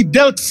way. He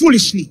dealt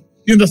foolishly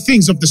in the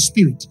things of the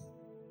spirit.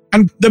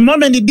 And the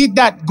moment he did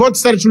that, God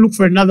started to look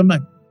for another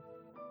man.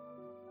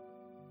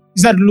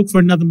 He started to look for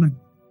another man.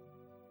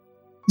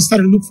 He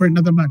started to look for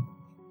another man.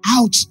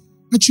 Ouch,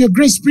 but you're a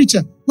grace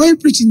preacher. Why are you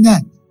preaching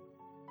that?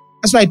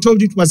 That's why I told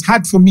you it was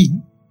hard for me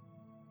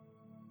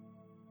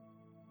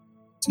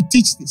to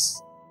teach this.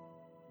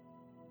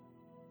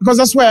 Because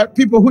that's where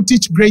people who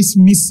teach grace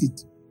miss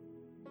it.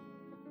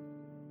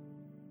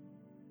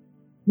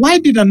 Why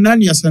did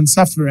Ananias and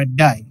Sapphira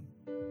die?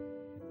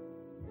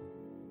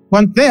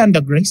 Weren't they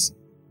under grace?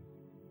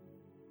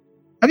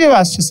 Have you ever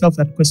asked yourself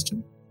that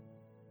question?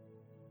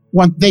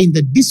 Weren't they in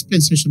the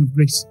dispensation of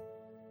grace?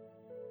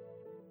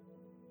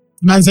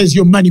 The man says,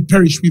 your money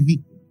perish with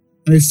thee.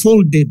 And they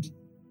fall dead.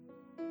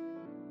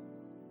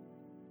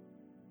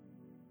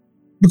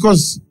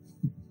 Because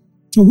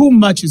to whom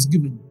much is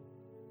given,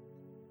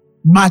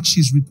 much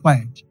is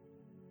required.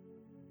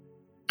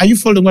 Are you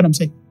following what I'm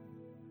saying?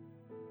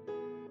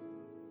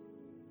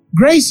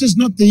 Grace is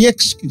not the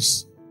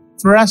excuse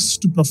for us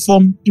to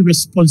perform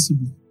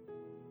irresponsibly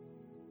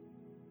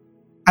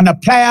and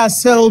apply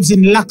ourselves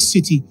in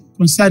laxity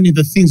concerning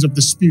the things of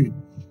the Spirit.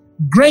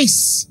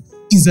 Grace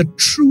is a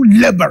true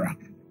laborer.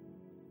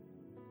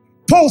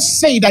 Paul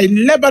said, I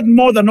labored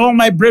more than all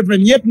my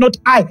brethren, yet not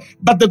I,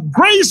 but the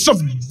grace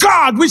of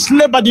God which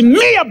labored in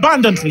me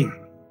abundantly.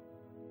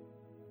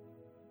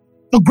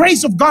 The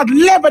grace of God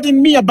labored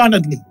in me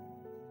abundantly.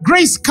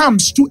 Grace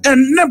comes to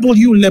enable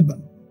you labor.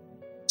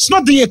 It's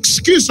not the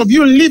excuse of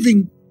you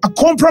living a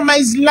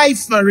compromised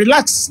life, a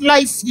relaxed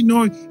life.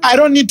 I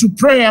don't need to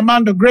pray, I'm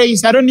under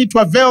grace. I don't need to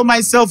avail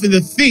myself in the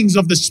things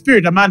of the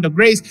Spirit, I'm under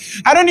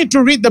grace. I don't need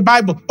to read the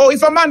Bible. Oh,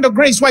 if I'm under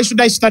grace, why should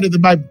I study the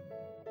Bible?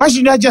 Why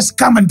should I just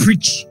come and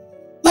preach?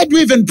 Why do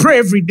we even pray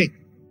every day?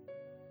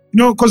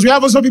 Because we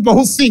have also people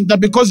who think that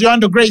because you're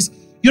under grace,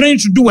 you don't need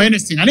to do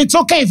anything. And it's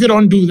okay if you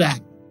don't do that.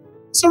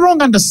 It's a wrong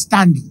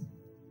understanding.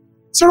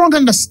 It's a wrong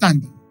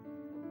understanding.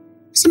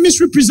 It's a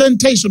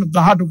misrepresentation of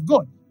the heart of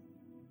God.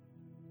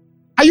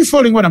 Are you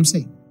following what I'm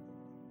saying?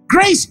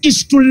 Grace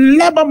is to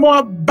labor more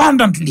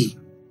abundantly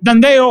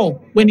than they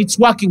all when it's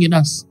working in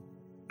us.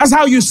 That's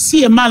how you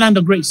see a man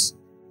under grace.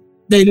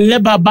 They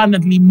labor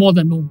abundantly more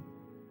than all.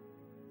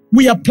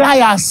 We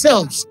apply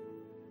ourselves.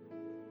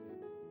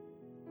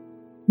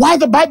 Why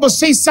the Bible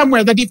says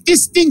somewhere that if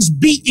these things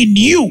be in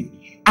you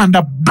and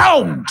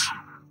abound,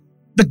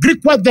 the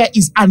Greek word there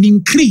is an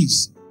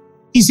increase.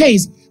 He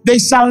says, they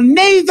shall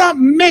neither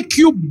make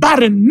you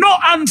barren nor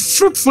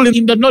unfruitful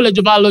in the knowledge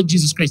of our Lord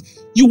Jesus Christ.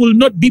 You will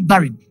not be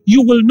barren.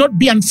 You will not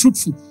be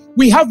unfruitful.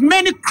 We have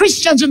many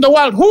Christians in the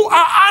world who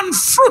are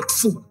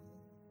unfruitful.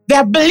 They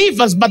are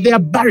believers, but they are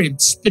barren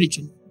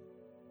spiritually.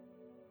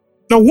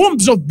 The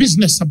wombs of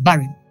business are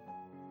barren.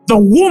 The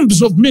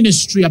wombs of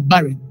ministry are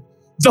barren.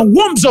 The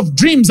wombs of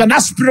dreams and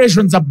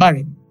aspirations are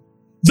barren.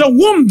 The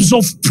wombs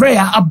of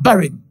prayer are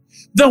barren.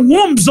 The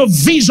wombs of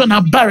vision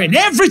are barren.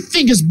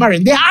 Everything is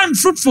barren. They are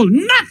unfruitful.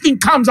 Nothing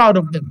comes out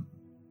of them.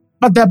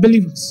 But they're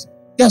believers.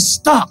 They're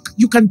stuck.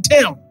 You can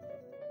tell.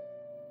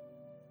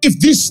 If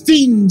these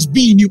things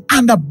be in you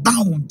and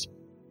abound,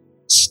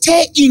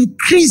 stay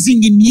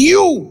increasing in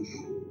you.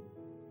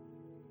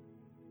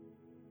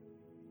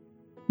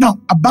 Now,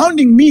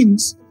 abounding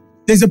means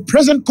there's a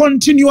present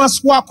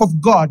continuous work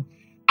of God,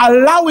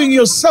 allowing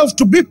yourself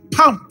to be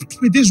pumped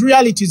with these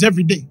realities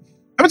every day.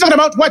 I'm talking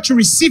about what you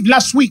received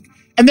last week,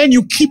 and then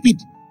you keep it,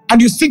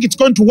 and you think it's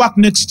going to work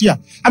next year.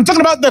 I'm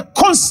talking about the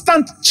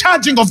constant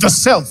charging of the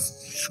self,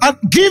 and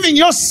giving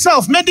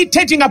yourself,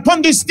 meditating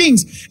upon these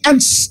things,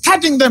 and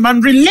studying them,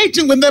 and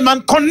relating with them,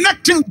 and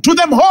connecting to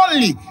them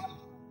wholly,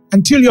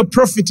 until you're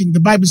profiting, the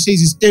Bible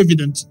says, is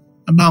evident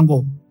among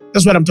all.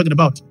 That's what I'm talking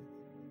about.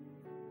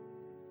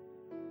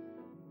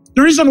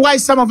 The reason why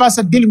some of us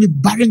are dealing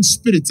with barren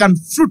spirits and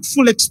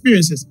fruitful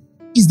experiences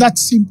is that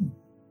simple.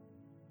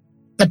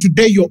 That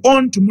today you're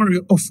on, tomorrow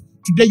you're off.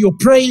 Today you're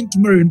praying,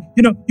 tomorrow,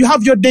 you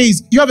have your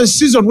days. You have a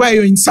season where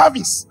you're in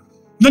service.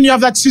 Then you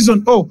have that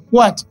season,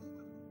 what?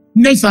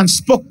 Nathan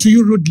spoke to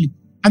you rudely.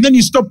 And then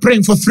you stop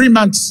praying for 3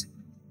 months.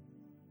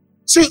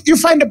 So you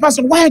find the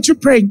person, why aren't you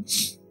praying?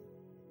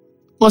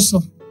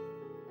 Also,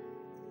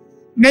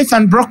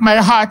 Nathan broke my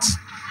heart.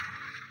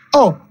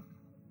 Oh,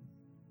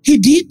 he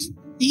did?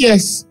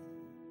 Yes.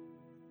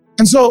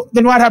 And so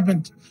then what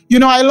happened?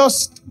 I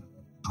lost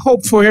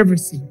hope for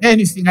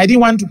anything. I didn't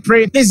want to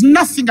pray. There's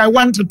nothing I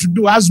wanted to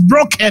do. I was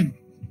broken.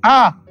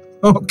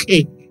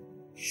 Okay.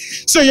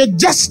 So you're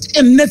just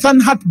a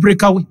Nathan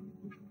heartbreak away.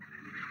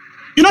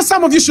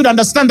 Some of you should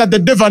understand that the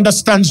devil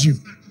understands you.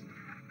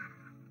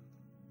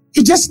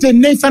 You're just a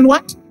Nathan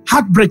what?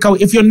 Heartbreak away.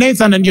 If you're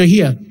Nathan and you're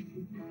here,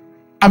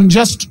 I'm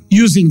just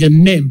using a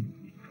name.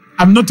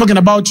 I'm not talking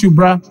about you,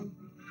 bruh.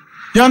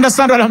 You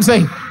understand what I'm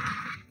saying?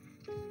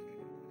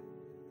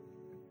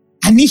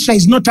 Anisha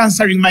is not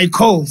answering my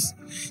calls.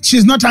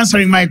 She's not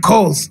answering my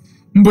calls.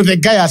 But the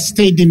guy has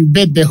stayed in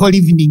bed the whole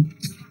evening.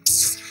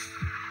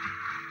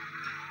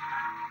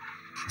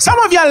 Some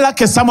of you are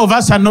lucky, some of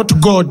us are not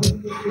God.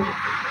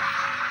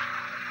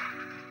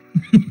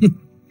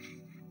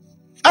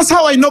 That's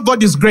how I know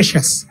God is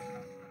gracious.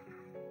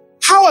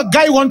 How a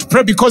guy won't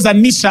pray because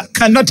Anisha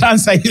cannot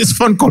answer his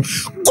phone call.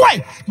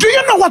 Why? Do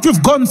you know what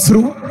we've gone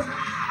through?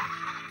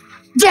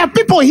 There are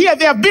people here,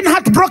 they have been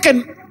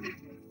heartbroken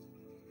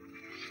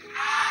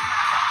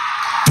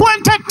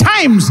 20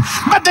 times,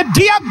 but the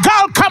dear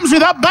girl comes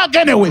with her bag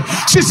anyway.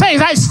 She says,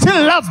 I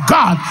still love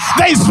God.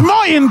 There is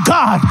more in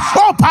God.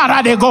 Oh,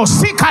 paradego,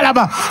 see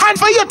Calaba. And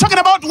for you talking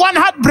about one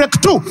heartbreak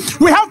too,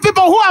 we have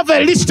people who have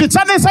a list. It's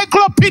an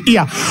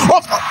encyclopedia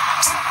of,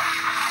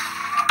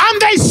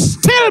 and they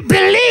still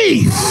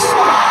believe.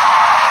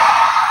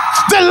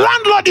 The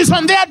landlord is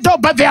on their door,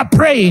 but they are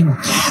praying.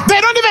 They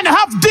don't even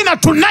have dinner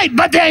tonight,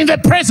 but they are in the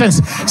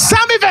presence.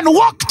 Some even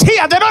walked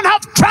here. They don't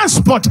have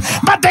transport,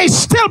 but they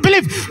still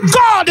believe.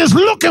 God is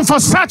looking for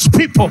such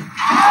people.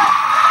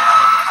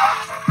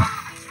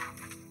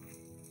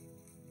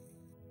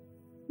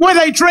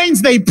 Whether it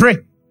rains, they pray.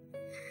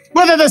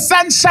 Whether the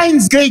sun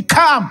shines, they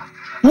come.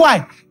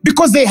 Why?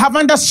 Because they have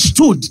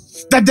understood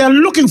that they're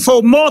looking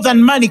for more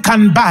than money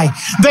can buy.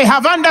 They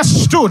have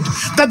understood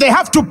that they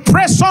have to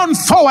press on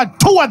forward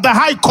toward the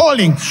high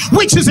calling,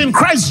 which is in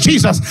Christ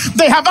Jesus.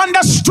 They have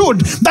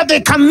understood that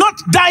they cannot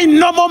die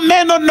normal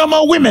men or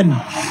normal women.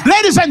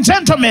 Ladies and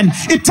gentlemen,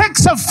 it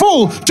takes a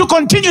fool to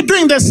continue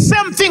doing the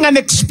same thing and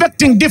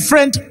expecting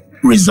different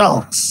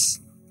results.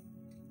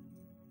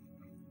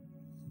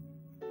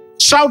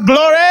 Shout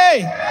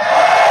glory.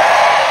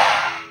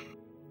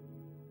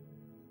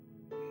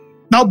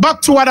 Now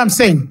back to what I'm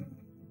saying.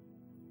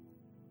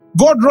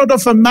 God wrote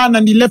off a man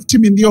and he left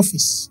him in the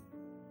office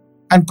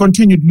and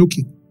continued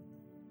looking.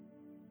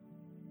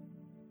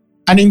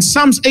 And in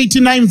Psalms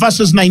 89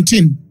 verses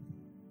 19,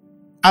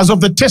 as of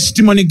the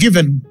testimony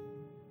given,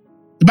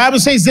 the Bible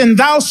says, then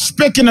thou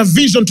spake in a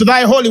vision to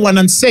thy Holy One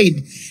and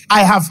said,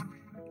 I have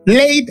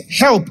laid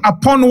help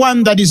upon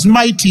one that is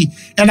mighty,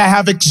 and I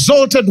have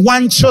exalted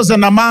one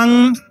chosen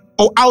among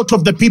or out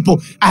of the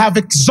people. I have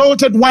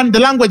exalted one. The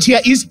language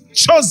here is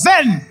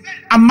chosen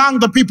among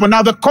the people.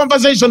 Now the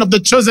conversation of the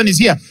chosen is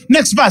here.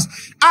 Next verse.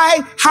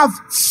 I have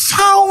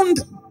found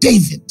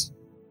David.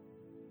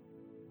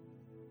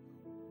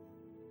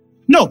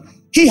 No,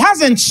 he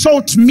hasn't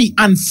sought me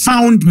and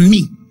found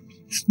me.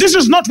 This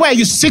is not where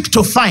you seek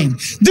to find.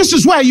 This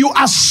is where you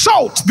are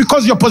sought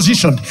because you're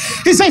positioned.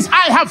 He says,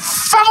 I have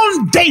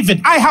found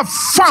David. I have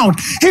found.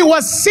 He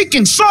was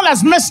seeking. Saul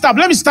has messed up.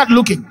 Let me start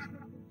looking.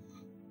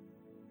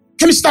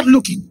 Let me start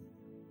looking.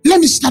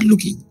 Let me start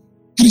looking.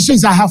 And he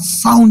says, I have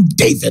found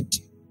David.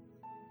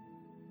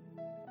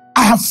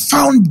 I have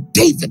found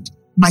David,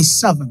 my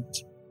servant.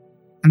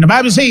 And the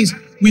Bible says,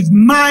 with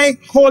my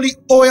holy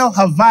oil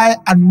have I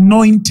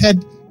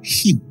anointed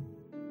him.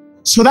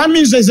 So that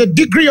means there's a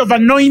degree of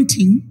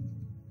anointing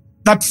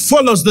that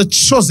follows the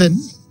chosen,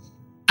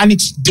 and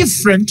it's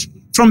different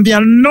from the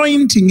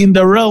anointing in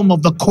the realm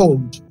of the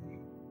called.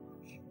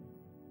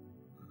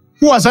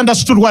 Who has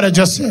understood what I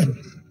just said?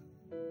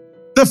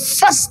 The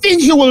first thing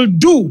he will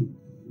do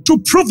to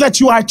prove that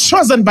you are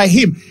chosen by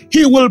him,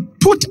 he will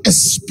put a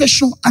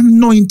special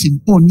anointing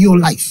on your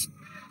life.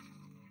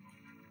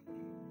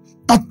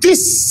 But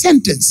this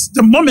sentence,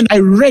 the moment I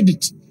read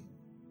it,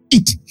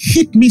 it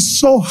hit me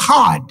so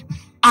hard.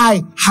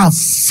 I have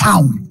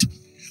found.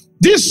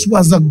 This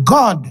was a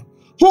God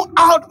who,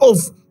 out of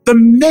the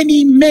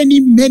many,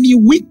 many, many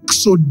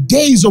weeks or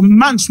days or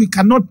months, we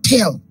cannot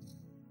tell,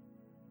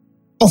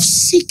 of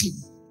seeking,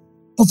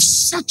 of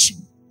searching,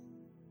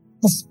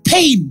 of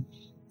pain,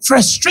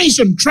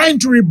 frustration, trying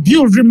to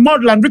rebuild,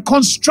 remodel, and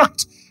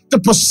reconstruct the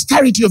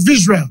posterity of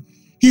Israel,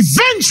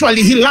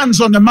 eventually he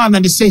lands on a man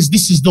and he says,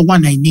 this is the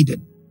one I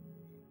needed.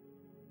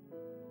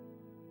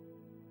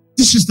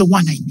 This is the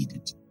one I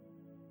needed.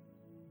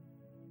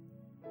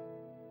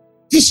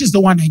 This is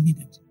the one I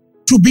needed.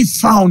 To be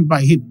found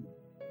by him.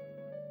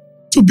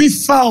 To be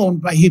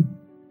found by him.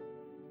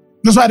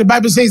 That's why the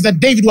Bible says that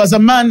David was a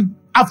man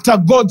after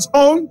God's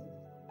own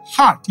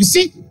heart. You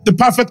see, the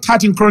perfect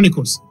heart in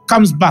Chronicles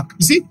comes back.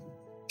 You see,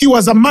 he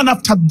was a man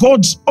after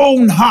God's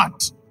own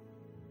heart.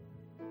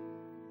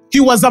 He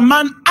was a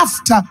man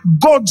after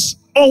God's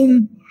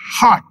own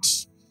heart.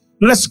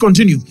 Let's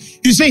continue.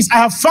 He says, I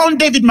have found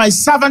David my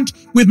servant,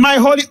 with my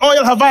holy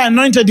oil have I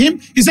anointed him.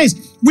 He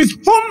says, with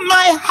whom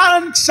my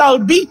hand shall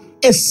be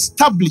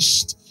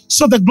established.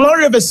 So the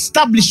glory of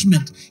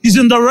establishment is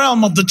in the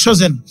realm of the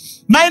chosen.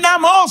 Mine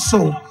arm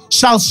also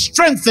shall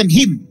strengthen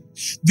him.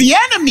 The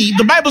enemy,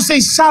 the Bible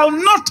says, shall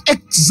not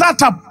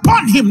exert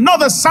upon him, nor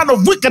the son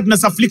of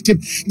wickedness afflict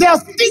him. There are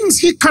things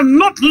he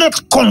cannot let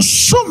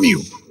consume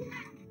you.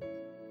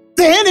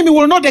 The enemy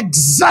will not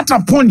exert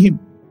upon him.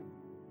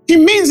 It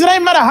means that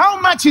no matter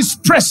how much he's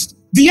pressed,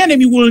 the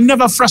enemy will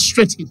never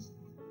frustrate him.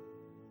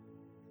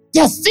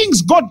 There are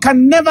things God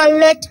can never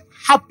let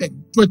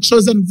happen to a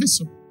chosen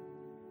vessel.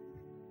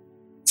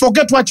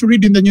 Forget what you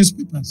read in the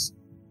newspapers.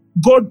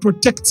 God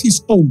protects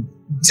his own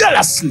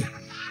jealously.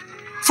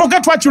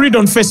 Forget what you read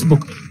on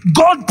Facebook.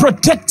 God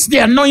protects the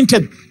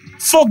anointed.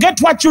 Forget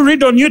what you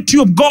read on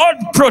YouTube. God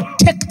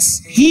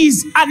protects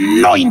his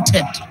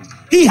anointed.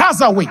 He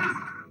has a way.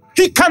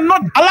 He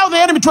cannot allow the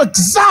enemy to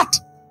exert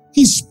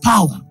his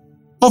power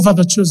over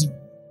the chosen,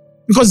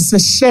 because it's a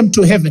shame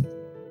to heaven.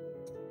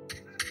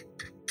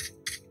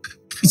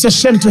 It's a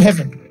shame to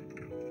heaven.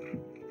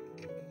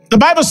 The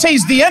Bible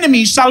says the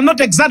enemy shall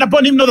not exert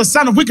upon him, nor the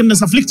son of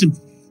wickedness afflict him.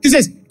 He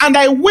says, and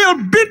I will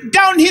beat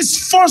down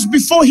his foes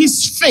before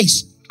his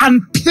face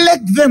and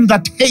plague them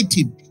that hate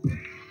him.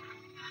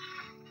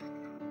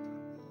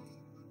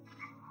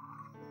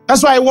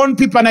 That's why I warn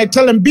people and I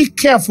tell them, be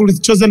careful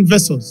with chosen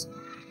vessels.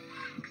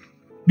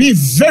 Be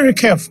very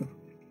careful.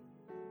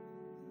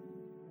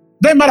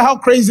 No matter how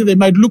crazy they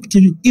might look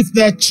to you, if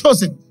they're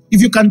chosen,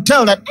 if you can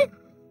tell that,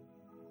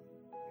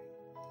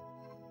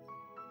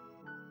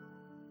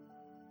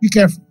 be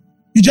careful.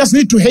 You just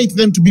need to hate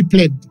them to be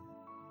plagued.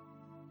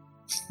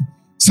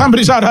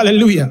 Somebody shout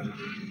hallelujah.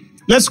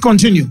 Let's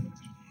continue.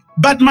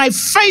 But my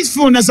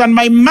faithfulness and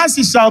my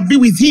mercy shall be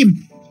with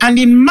him, and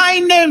in my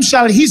name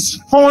shall his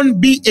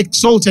horn be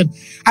exalted.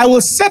 I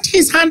will set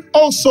his hand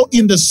also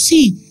in the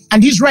sea,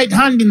 and his right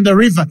hand in the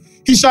river.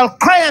 He shall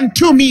cry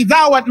unto me,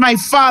 thou art my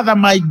Father,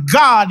 my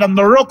God, and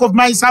the rock of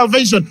my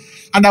salvation.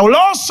 And I will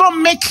also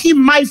make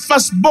him my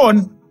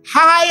firstborn,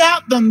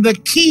 higher than the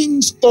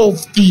kings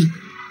of the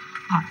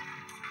earth.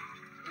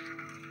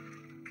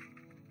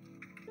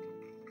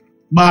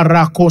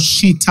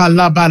 Marakoshita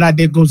labara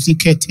de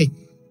gozikete.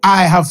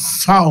 I have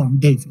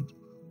found David.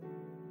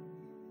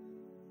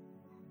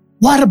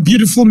 What a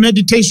beautiful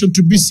meditation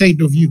to be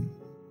said of you.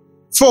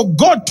 For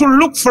God to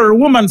look for a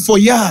woman for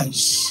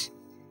years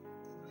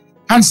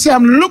and say,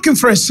 I'm looking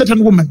for a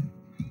certain woman.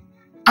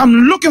 I'm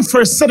looking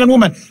for a certain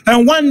woman.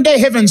 And one day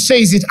heaven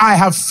says it, I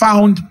have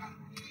found.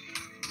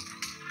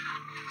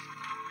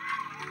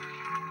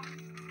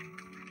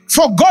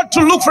 For God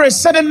to look for a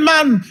certain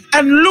man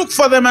and look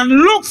for them and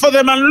look for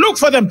them and look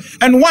for them.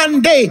 And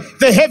one day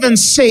the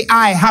heavens say,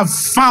 I have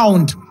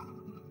found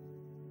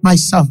my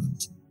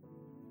servant.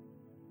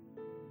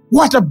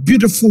 What a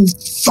beautiful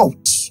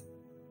thought.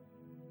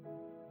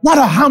 What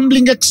a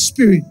humbling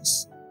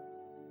experience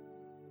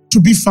to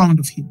be found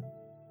of him.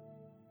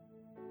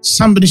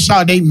 Somebody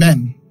shout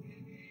amen.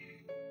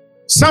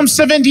 Psalm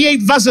 78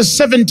 verses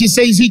 70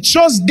 says, he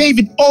chose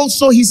David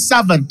also his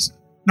servant.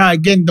 Now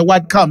again, the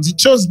word comes. He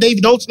chose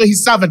David also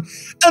his servant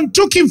and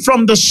took him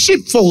from the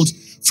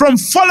sheepfolds, from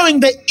following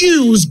the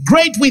ewes,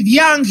 great with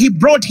young, he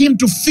brought him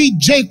to feed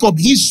Jacob,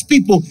 his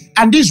people,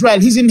 and Israel,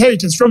 his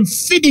inheritance. From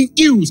feeding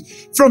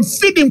ewes, from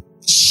feeding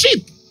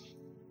sheep,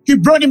 he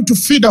brought him to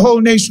feed the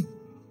whole nation.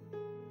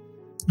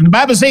 And the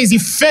Bible says he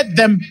fed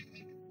them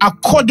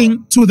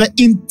according to the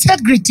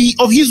integrity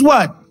of his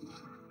word,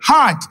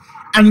 heart,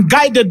 and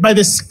guided by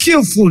the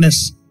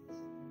skillfulness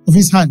of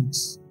his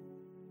hands.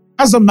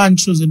 As a man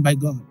chosen by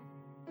God.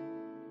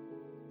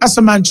 As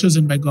a man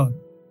chosen by God.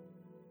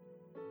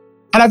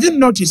 And have you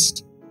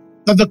noticed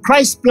that the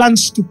Christ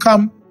plans to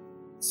come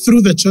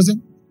through the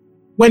chosen?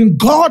 When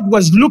God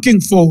was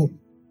looking for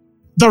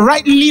the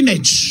right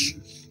lineage,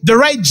 the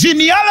right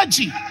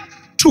genealogy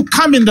to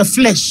come in the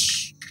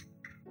flesh,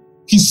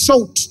 he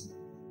sought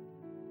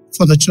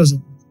for the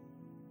chosen.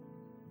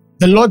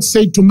 The Lord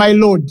said to my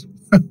Lord,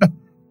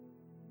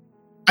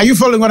 are you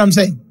following what I'm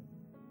saying?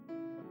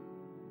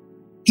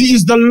 He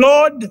is the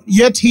Lord,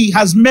 yet he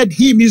has made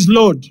him his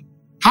Lord.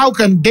 How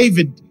can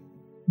David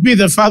be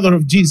the father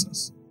of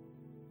Jesus?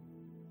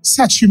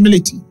 Such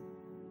humility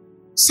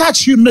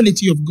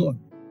of God.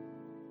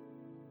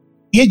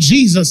 Yet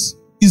Jesus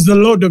is the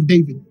Lord of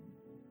David.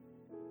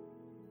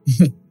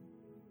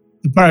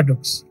 The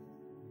paradox.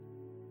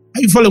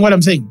 Are you following what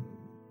I'm saying?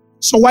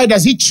 So why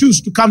does he choose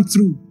to come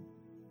through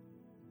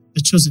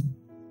the chosen?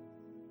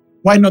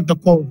 Why not the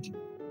called?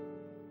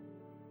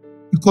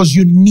 Because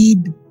you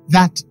need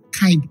that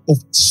kind of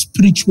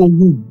spiritual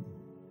womb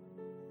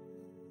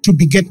to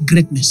beget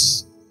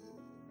greatness.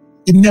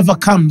 It never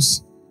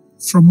comes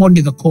from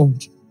only the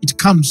called. It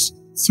comes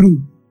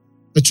through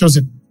the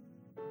chosen.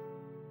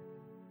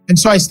 And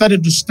so I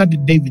started to study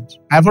David.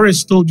 I've already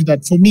told you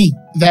that for me,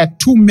 there are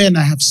two men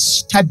I have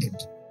studied.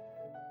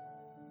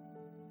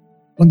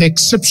 On the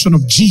exception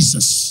of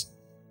Jesus,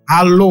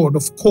 our Lord,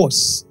 of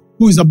course,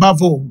 who is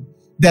above all.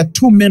 There are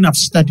two men I've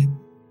studied.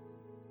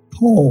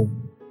 Paul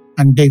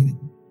and David.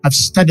 I've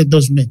studied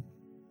those men.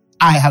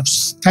 I have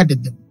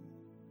studied them.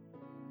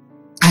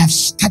 I have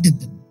studied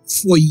them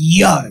for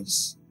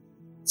years.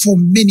 For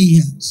many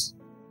years.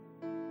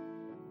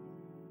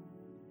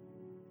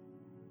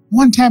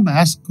 One time I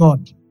asked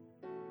God,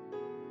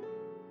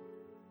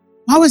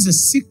 what was the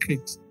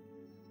secret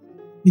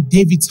with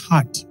David's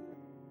heart?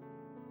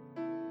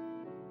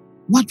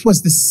 What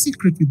was the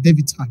secret with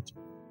David's heart?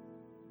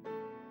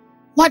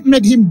 What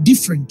made him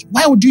different?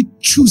 Why would you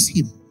choose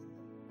him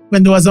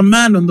when there was a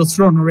man on the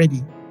throne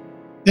already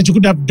that you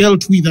could have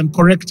dealt with and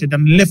corrected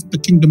and left the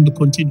kingdom to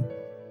continue?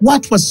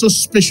 What was so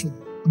special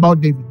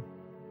about David?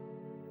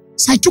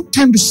 So I took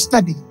time to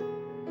study.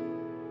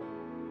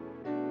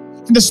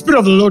 And the Spirit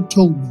of the Lord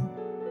told me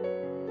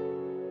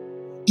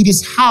It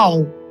is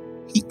how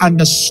he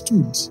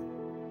understood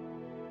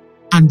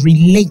and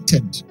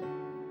related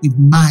with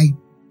my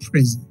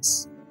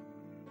presence.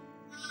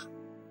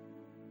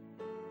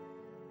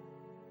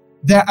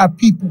 There are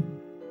people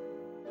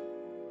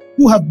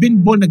who have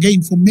been born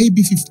again for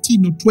maybe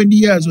 15 or 20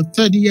 years or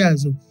 30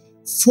 years or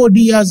 40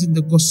 years in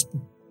the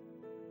gospel.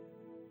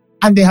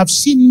 And they have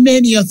seen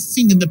many a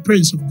thing in the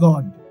presence of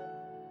God.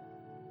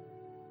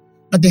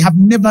 But they have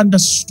never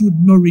understood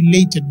nor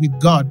related with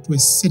God to a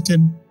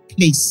certain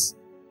place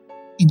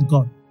in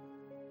God.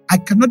 I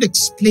cannot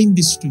explain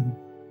this to you.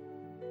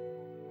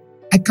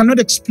 I cannot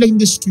explain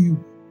this to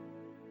you.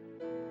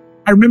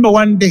 I remember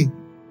one day,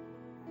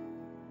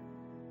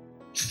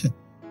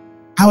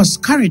 I was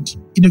carried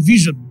in a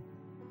vision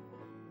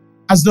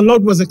as the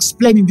Lord was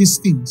explaining these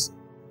things.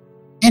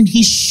 And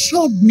he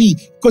showed me,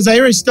 because I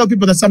always tell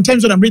people that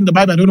sometimes when I'm reading the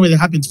Bible, I don't know whether it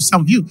happens to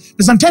some of you,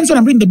 but sometimes when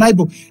I'm reading the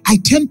Bible, I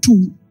tend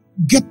to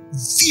get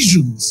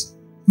visions,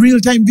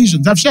 real-time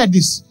visions. I've shared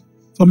this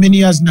for many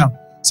years now.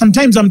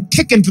 Sometimes I'm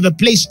taken to the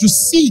place to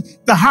see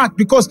the heart,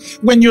 because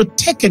when you're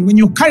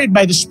carried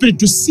by the Spirit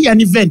to see an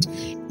event,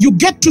 you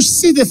get to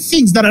see the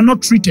things that are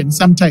not written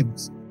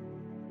sometimes.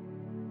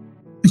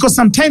 Because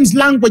sometimes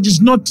language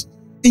is not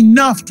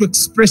enough to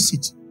express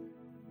it.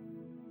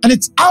 And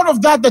it's out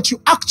of that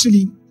you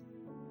actually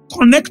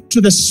connect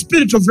to the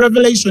spirit of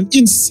revelation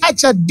in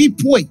such a deep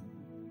way.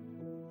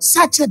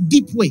 Such a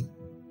deep way.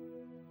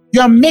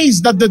 You're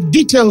amazed at the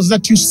details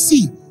that you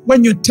see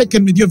when you're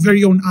taken with your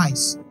very own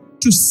eyes.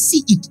 To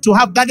see it, to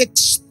have that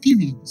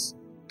experience.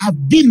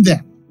 I've been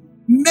there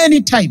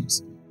many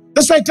times.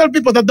 That's why I tell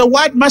people that the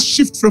word must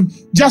shift from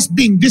just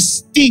being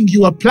this thing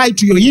you apply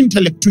to your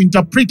intellect to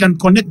interpret and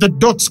connect the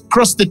dots,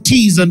 cross the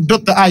T's and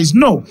dot the I's.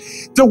 No,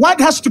 the word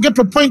has to get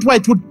to a point where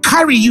it would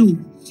carry you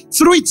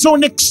through its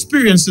own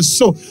experiences.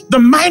 So the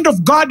mind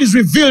of God is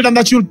revealed and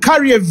that you'll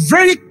carry a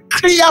very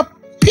clear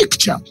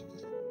picture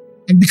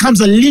and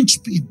becomes a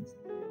linchpin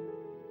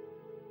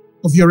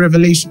of your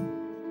revelation.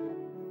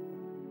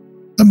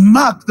 The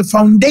mark, the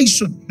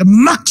foundation, the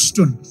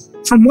markstone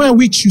from where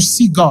which you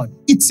see God.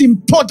 It's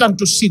important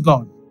to see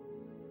God.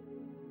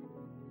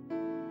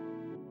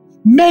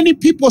 Many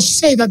people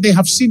say that they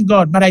have seen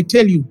God, but I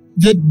tell you,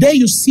 the day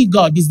you see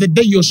God is the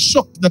day you're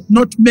shocked that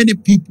not many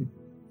people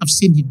have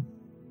seen him.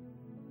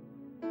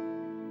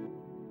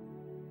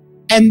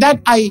 And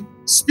that I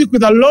speak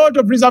with a lot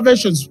of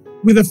reservations,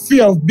 with the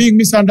fear of being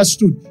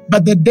misunderstood.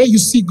 But the day you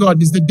see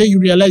God is the day you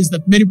realize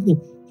that many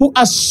people who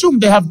assume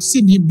they have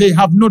seen him, they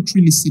have not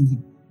really seen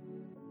him.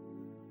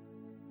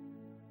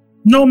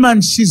 No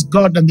man sees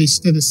God and they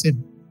stay the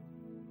same.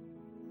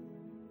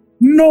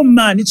 No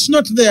man, it's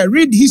not there.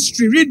 Read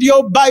history, read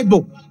your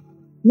Bible.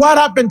 What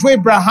happened to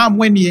Abraham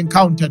when he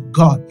encountered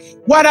God?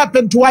 What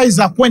happened to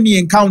Isaac when he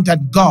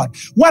encountered God?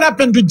 What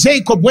happened to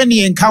Jacob when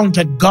he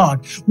encountered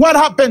God? What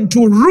happened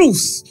to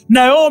Ruth,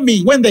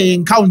 Naomi when they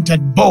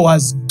encountered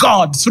Boaz,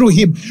 God through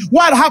him?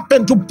 What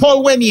happened to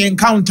Paul when he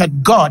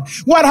encountered God?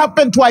 What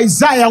happened to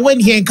Isaiah when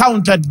he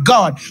encountered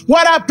God?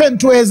 What happened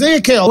to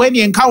Ezekiel when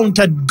he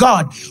encountered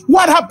God?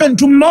 What happened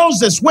to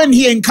Moses when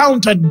he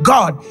encountered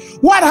God?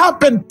 What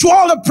happened to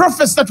all the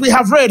prophets that we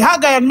have read,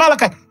 Haggai and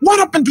Malachi? What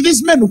happened to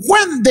these men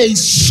when they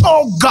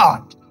saw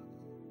God?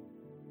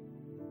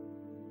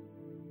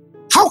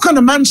 How can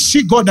a man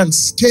see God and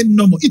stay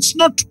normal? It's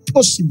not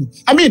possible.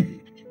 I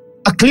mean,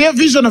 a clear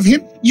vision of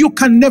him, you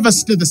can never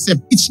stay the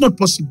same. It's not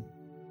possible.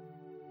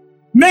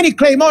 Many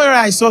claim, oh,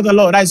 I saw the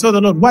Lord, I saw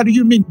the Lord. What do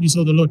you mean you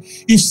saw the Lord?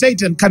 If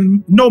Satan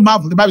can, no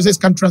marvel, the Bible says,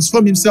 can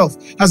transform himself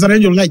as an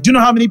angel of light. Do you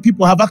know how many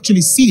people have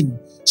actually seen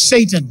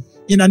Satan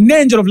in an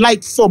angel of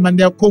light form and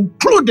they have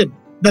concluded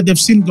that they've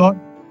seen God?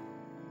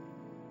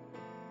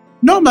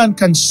 No man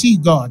can see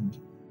God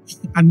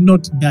and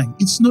not die.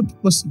 It's not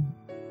possible.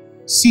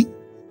 See,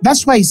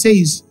 that's why he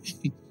says,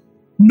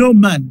 no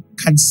man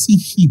can see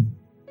him.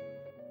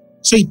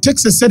 So it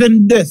takes a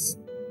certain death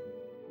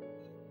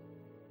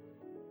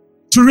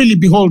to really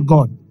behold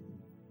God.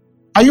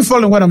 Are you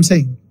following what I'm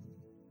saying?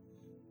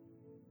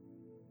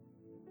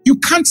 You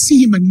can't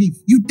see him and live.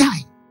 You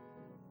die.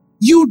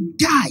 You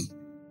die.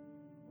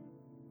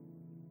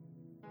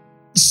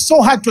 It's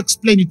so hard to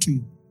explain it to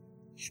you.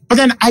 But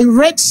then I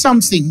read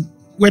something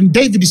when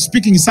David is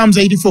speaking in Psalms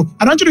 84.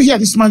 I want you to hear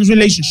this man's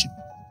relationship.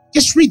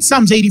 Just read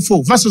Psalms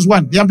 84, verses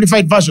 1, the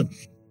Amplified Version.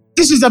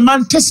 This is a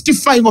man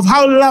testifying of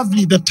how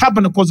lovely the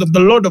tabernacles of the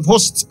Lord of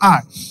hosts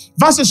are.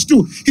 Verses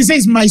 2, he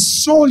says, my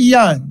soul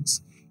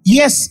yearns,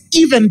 yes,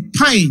 even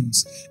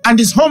pines, and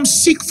is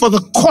homesick for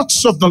the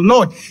courts of the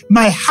Lord.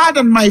 My heart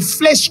and my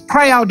flesh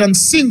cry out and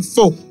sing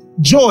for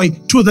joy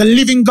to the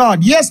living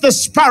God. Yes, the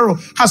sparrow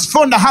has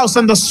found a house,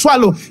 and the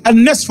swallow a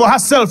nest for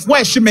herself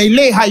where she may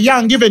lay her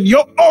young. Even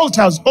your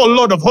altars, O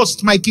Lord of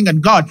hosts, my King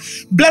and God.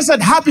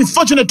 Blessed, happy,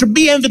 fortunate, to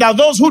be envied are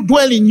those who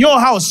dwell in your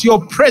house,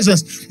 your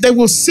presence. They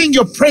will sing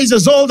your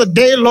praises all the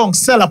day long.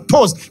 Selah,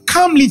 pause.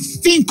 Calmly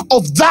think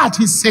of that,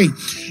 he's saying.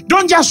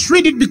 Don't just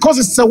read it because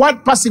it's a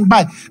word passing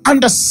by.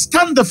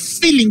 Understand the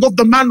feeling of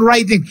the man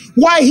writing.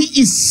 Why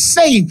he is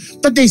saying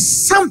that there's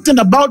something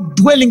about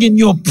dwelling in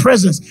your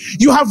presence.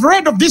 You have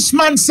read of this this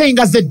man saying,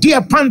 as the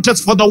deer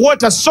panteth for the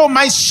water, so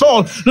my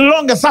soul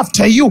longeth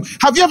after you.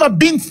 Have you ever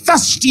been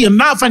thirsty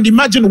enough and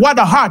imagine what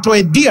a hart or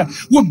a deer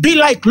would be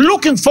like,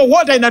 looking for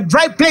water in a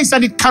dry place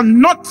and it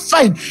cannot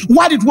find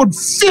what it would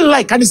feel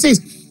like? And he says,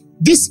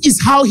 this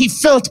is how he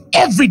felt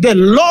every day,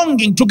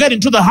 longing to get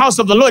into the house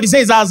of the Lord. He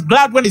says, I was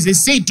glad when they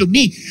said to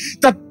me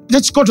that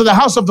let's go to the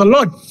house of the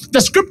Lord.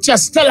 The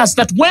scriptures tell us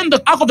that when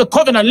the Ark of the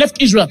Covenant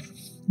left Israel,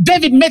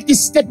 David made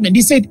this statement.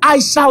 He said, I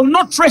shall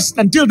not rest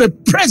until the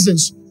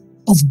presence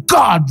of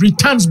God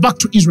returns back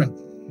to Israel.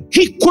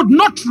 He could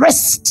not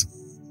rest.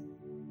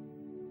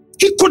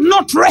 He could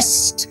not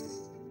rest.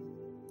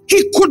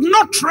 He could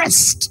not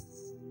rest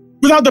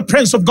without the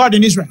presence of God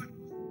in Israel.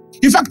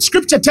 In fact,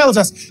 scripture tells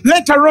us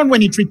later on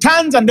when it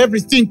returns and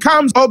everything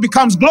comes, all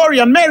becomes glory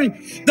and merry.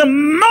 The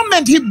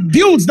moment he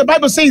builds, the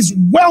Bible says,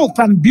 wealth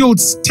and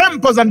builds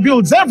temples and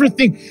builds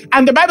everything.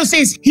 And the Bible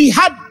says he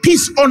had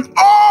peace on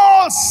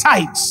all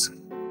sides.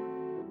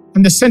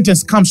 And the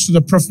sentence comes to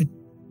the prophet,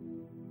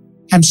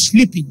 I'm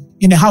sleeping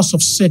in a house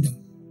of cedar,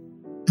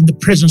 and the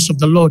presence of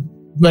the Lord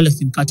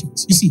dwelleth in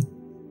curtains. You see,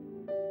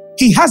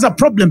 he has a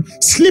problem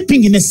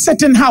sleeping in a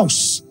certain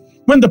house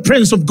when the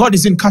presence of God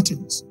is in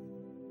curtains.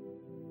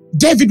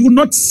 David would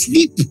not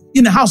sleep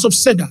in a house of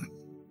cedar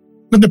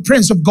when the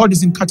presence of God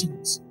is in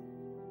curtains.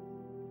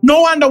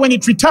 No wonder when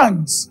it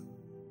returns,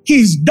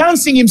 he's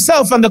dancing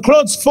himself and the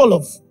clothes fall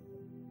off.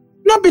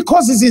 Not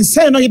because he's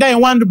insane or he doesn't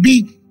want to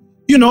be,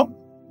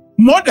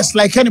 modest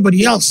like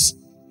anybody else.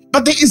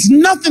 But there is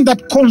nothing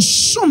that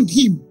consumed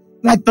him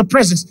like the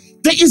presence.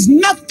 There is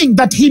nothing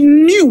that he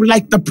knew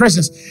like the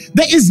presence.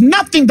 There is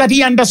nothing that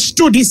he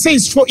understood. He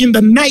says, for in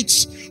the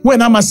nights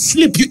when I'm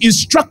asleep, you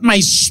instruct my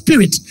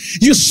spirit.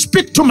 You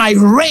speak to my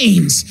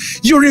reins.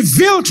 You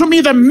reveal to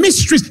me the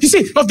mysteries,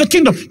 of the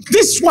kingdom.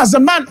 This was a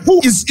man who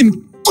is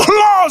in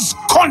close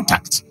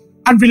contact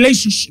and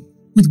relationship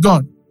with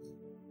God.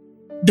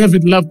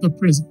 David loved the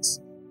presence.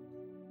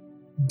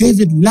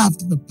 David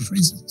loved the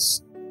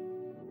presence.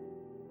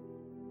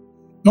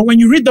 But when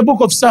you read the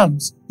book of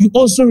Psalms, you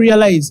also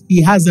realize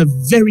he has a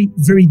very,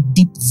 very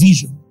deep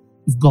vision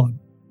of God.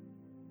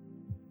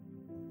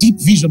 Deep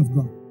vision of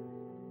God.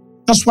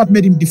 That's what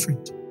made him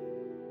different.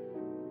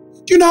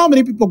 Do you know how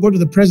many people go to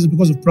the presence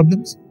because of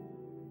problems?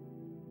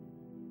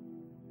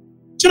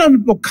 Do you know how many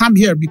people come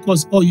here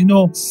because,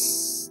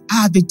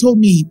 they told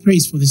me he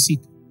prays for the sick.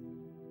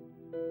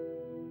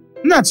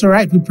 That's all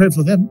right, we pray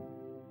for them.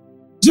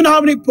 Do you know how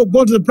many people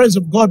go to the presence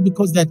of God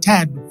because they're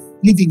tired of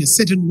living a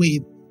certain way?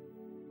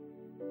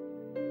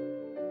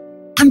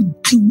 And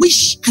I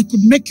wish I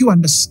could make you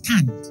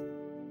understand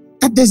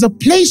that there's a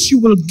place you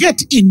will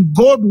get in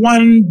God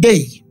one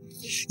day.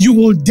 You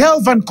will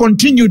delve and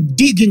continue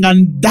digging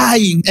and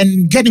dying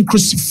and getting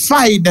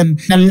crucified and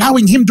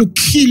allowing him to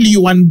kill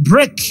you and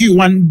break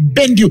you and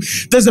bend you.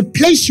 There's a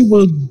place you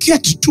will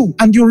get to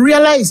and you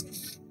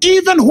realize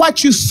even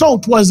what you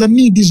thought was a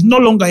need is no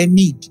longer a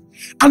need.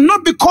 And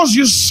not because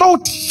you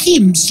sought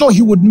him so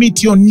he would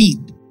meet your need,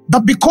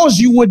 but because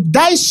you would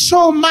die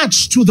so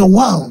much to the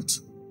world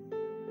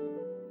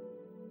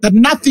that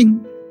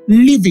nothing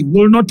living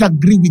will not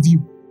agree with you.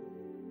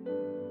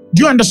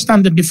 Do you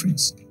understand the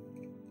difference?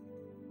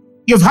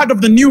 You've heard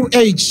of the New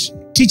Age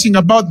teaching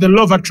about the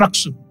law of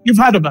attraction. You've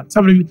heard of that.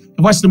 Some of you have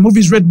watched the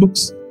movies, read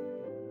books.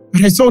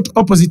 But I thought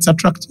opposites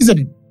attract, isn't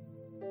it?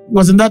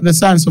 Wasn't that the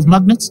science of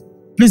magnets?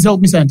 Please help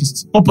me,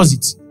 scientists.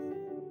 Opposites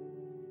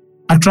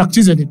attract,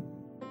 isn't it?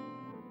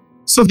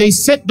 So they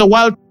set the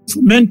world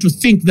for men to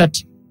think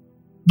that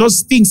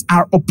those things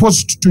are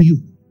opposed to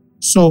you.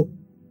 So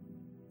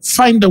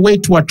find a way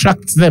to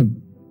attract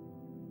them.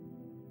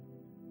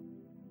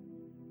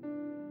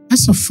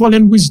 That's a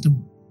fallen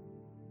wisdom,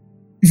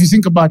 if you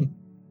think about it.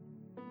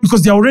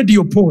 Because they're already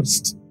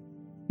opposed.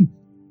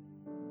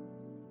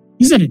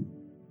 Isn't it?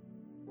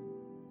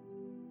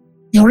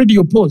 They're already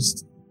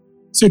opposed.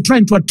 So you're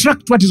trying to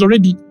attract what is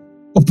already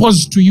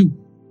opposed to you.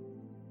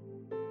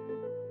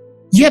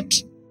 Yet,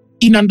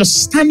 in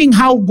understanding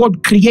how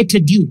God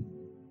created you,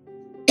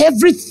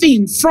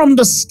 everything from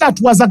the start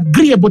was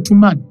agreeable to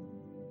man.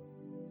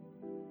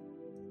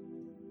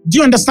 Do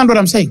you understand what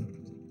I'm saying?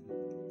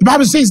 The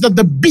Bible says that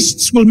the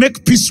beasts will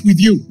make peace with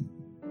you.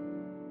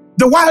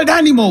 The wild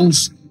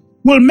animals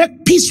will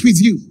make peace with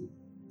you.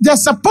 They're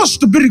supposed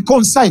to be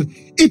reconciled.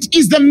 It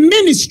is the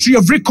ministry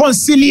of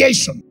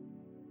reconciliation.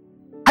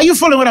 Are you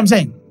following what I'm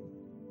saying?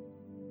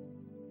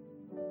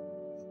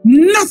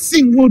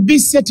 Nothing will be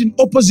set in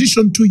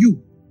opposition to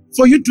you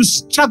for you to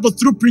struggle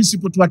through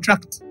principle to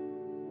attract.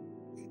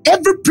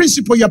 Every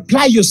principle you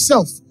apply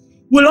yourself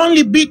will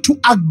only be to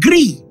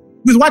agree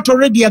with what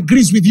already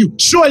agrees with you.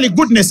 Surely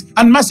goodness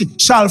and mercy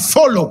shall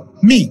follow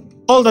me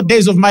all the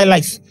days of my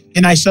life,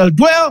 and I shall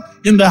dwell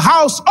in the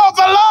house of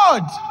the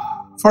Lord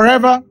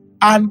forever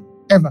and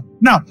ever.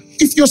 Now,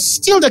 if you're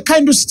still the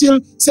kind who still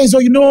says,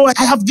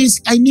 I have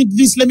this, I need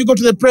this, let me go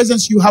to the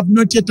presence, you have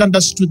not yet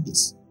understood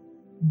this.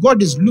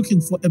 God is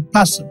looking for a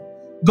person.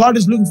 God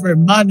is looking for a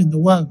man in the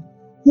world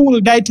who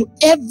will die to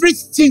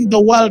everything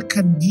the world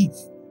can give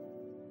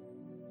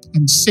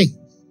and say,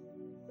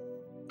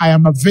 I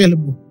am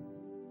available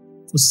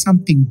for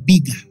something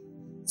bigger,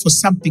 for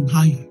something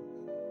higher.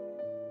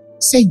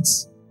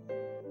 Saints,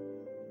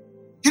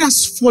 let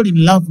us fall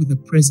in love with the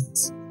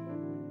presence.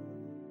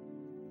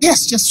 Let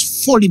us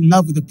just fall in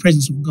love with the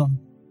presence of God.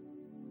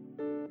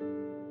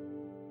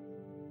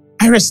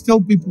 I always tell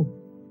people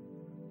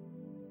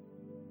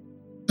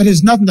that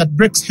there's nothing that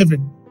breaks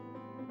heaven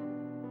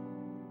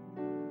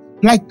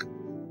like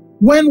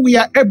when we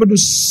are able to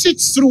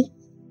sit through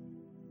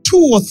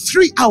 2 or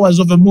 3 hours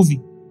of a movie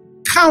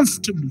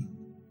comfortably.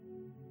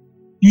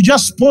 You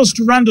just pause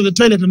to run to the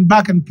toilet and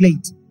back and play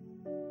it.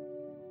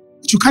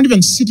 But you can't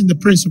even sit in the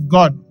presence of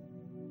God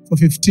for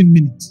 15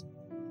 minutes.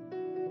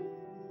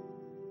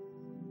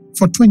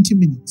 For 20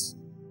 minutes.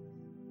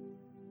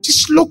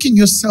 Just locking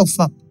yourself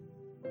up.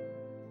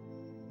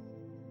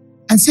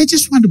 And say, I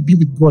just want to be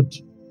with God.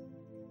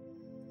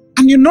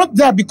 And you're not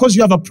there because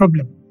you have a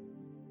problem.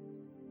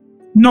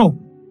 No.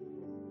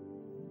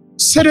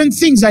 Certain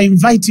things are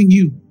inviting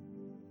you.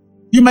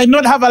 You might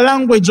not have a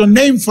language or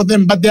name for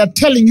them, but they are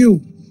telling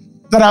you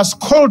that I was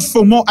called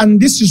for more, and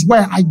this is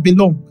where I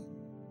belong.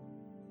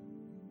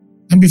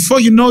 And before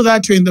you know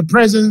that, you're in the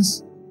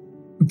presence,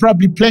 you're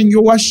probably playing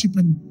your worship,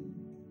 and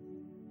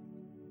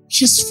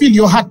just feel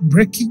your heart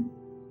breaking.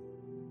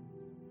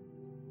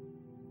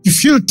 You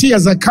feel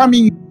tears are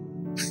coming.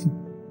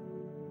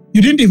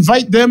 You didn't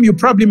invite them. You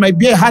probably might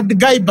be a hard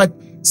guy, but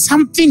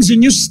some things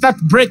in you start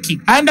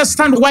breaking. I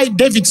understand why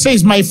David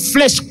says, my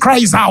flesh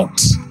cries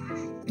out.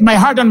 My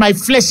heart and my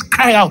flesh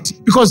cry out.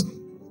 Because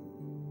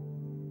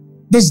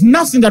there's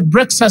nothing that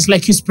breaks us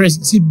like his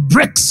presence. It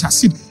breaks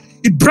us.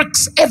 It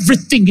breaks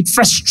everything. It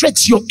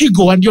frustrates your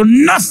ego and you're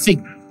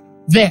nothing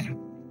there.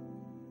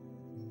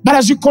 But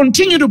as you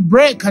continue to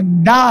break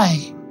and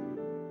die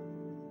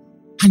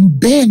and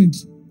bend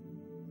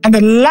and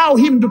allow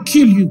him to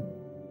kill you,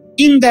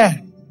 in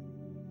there,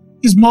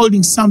 he's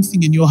molding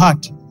something in your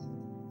heart.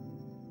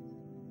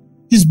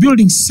 He's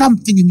building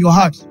something in your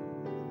heart.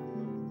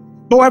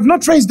 But we have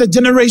not raised a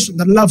generation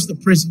that loves the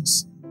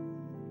presence.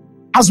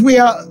 As we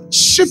are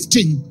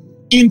shifting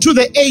into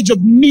the age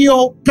of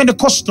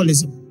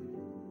neo-Pentecostalism,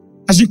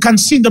 as you can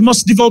see in the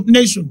most developed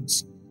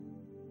nations,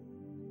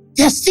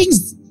 there are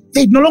things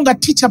they no longer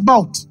teach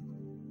about.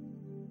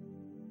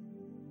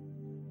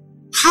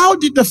 How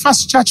did the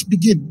first church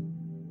begin?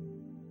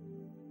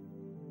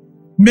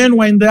 Men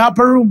were in the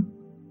upper room,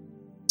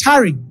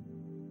 tarrying.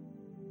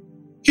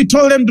 He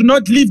told them, do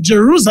not leave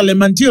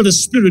Jerusalem until the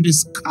Spirit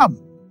is come.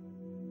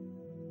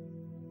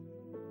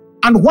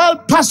 And while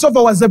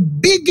Passover was a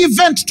big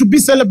event to be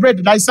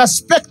celebrated, I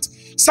suspect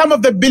some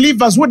of the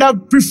believers would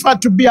have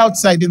preferred to be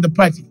outside in the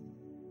party.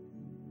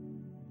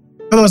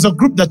 But there was a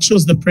group that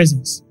chose the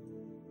presence.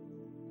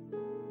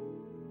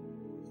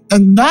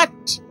 And that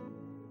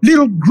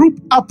little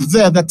group up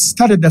there that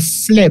started a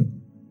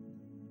flame,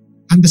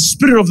 and the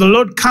Spirit of the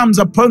Lord comes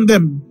upon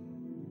them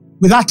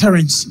with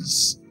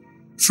utterances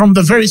from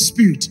the very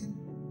Spirit,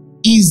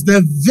 is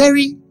the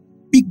very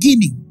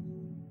beginning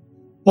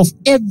of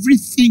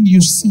everything you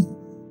see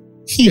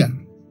here,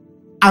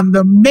 and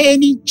the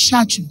many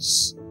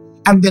churches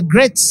and the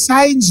great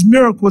signs,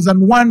 miracles,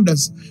 and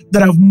wonders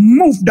that have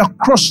moved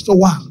across the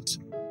world,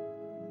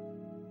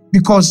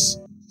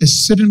 because a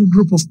certain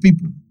group of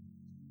people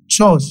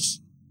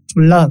chose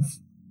to love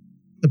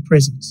the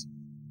presence.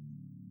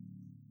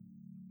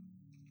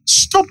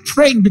 Stop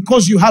praying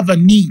because you have a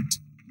need.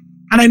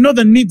 And I know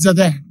the needs are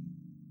there.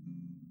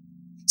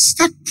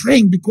 Start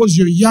praying because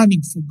you're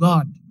yearning for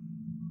God.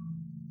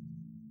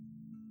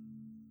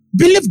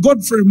 Believe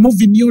God for a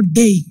move in your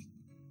day.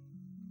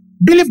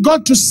 Believe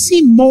God to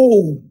see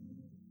more.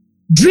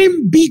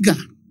 Dream bigger.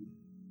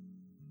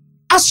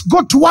 Ask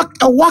God to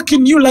work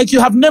in you like you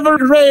have never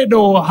read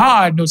or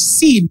heard or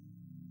seen.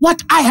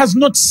 What eye has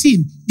not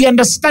seen, the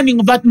understanding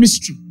of that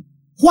mystery.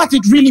 What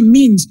it really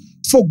means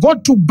for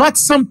God to birth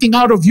something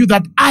out of you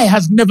that eye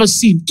has never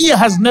seen, ear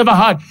has never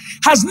heard,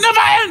 has never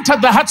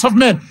entered the hearts of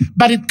men.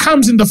 But it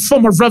comes in the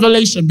form of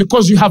revelation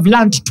because you have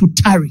learned to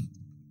tarry.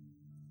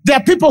 There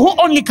are people who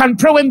only can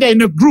pray when they're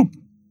in a group.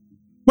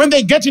 When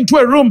they get into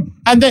a room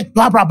and then,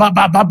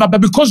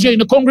 because you're in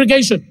a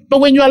congregation.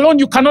 But when you're alone,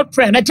 you cannot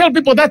pray. And I tell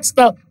people that's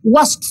the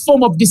worst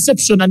form of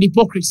deception and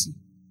hypocrisy.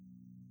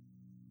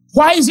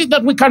 Why is it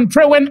that we can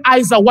pray when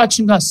eyes are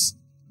watching us,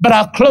 but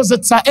our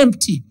closets are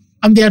empty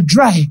and they are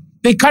dry?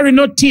 They carry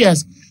no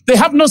tears. They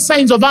have no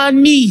signs of our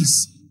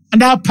knees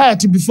and our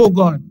piety before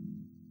God.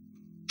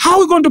 How are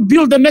we going to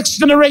build the next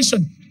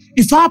generation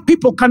if our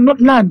people cannot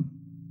learn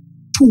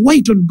to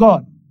wait on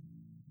God?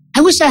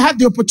 I wish I had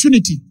the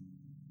opportunity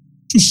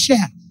to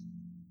share,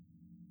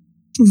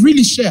 to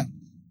really share.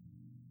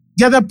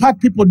 The other part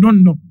people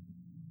don't know.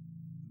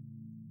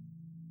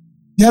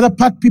 The other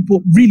part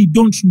people really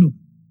don't know.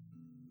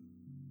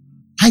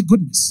 My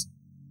goodness.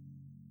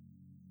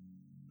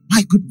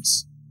 My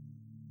goodness.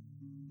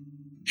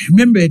 I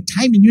remember a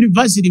time in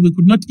university we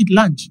could not eat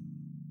lunch.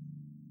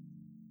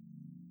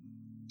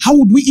 How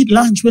would we eat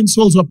lunch when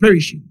souls were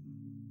perishing?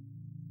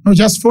 We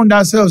just found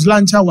ourselves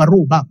lunch hour.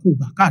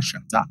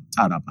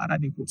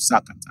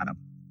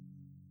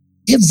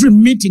 Every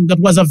meeting that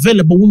was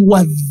available, we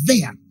were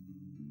there.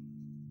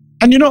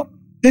 And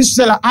they used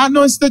to say,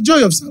 no, it's the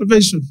joy of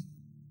salvation.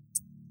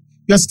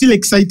 You're still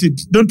excited.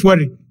 Don't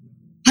worry.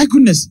 My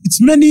goodness, it's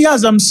many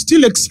years. I'm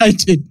still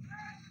excited.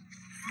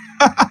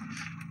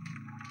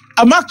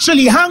 I'm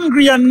actually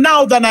hungrier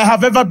now than I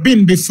have ever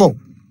been before.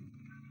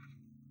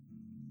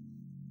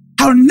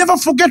 I'll never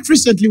forget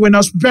recently when I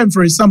was preparing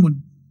for a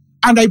sermon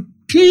and I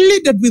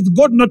pleaded with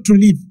God not to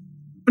leave.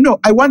 No,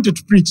 I wanted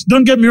to preach.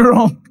 Don't get me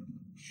wrong.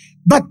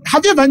 But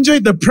have you ever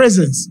enjoyed the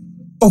presence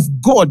of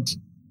God?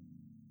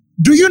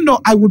 Do you know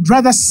I would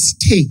rather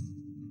stay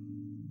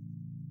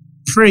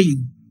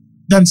praying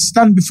than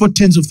stand before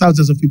tens of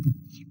thousands of people?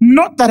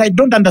 Not that I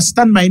don't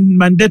understand my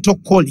mandate or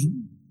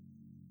calling,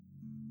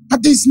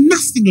 but there's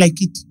nothing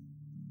like it.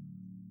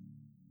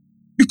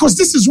 Because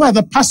this is where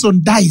the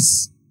person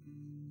dies.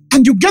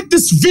 And you get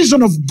this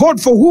vision of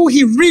God for who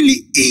he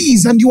really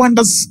is, and you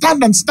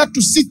understand and start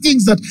to see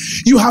things that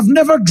you have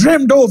never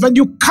dreamed of, and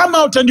you come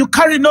out and you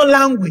carry no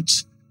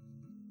language.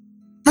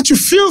 But you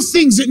feel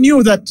things in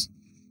you that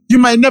you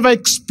might never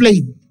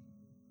explain.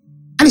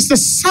 And it's the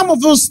sum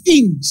of those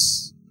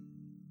things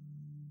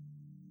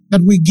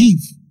that we give,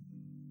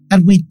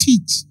 that we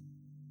teach,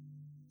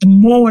 and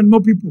more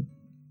people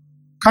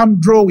come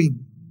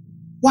drawing.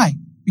 Why?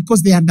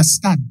 Because they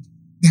understand.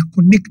 They're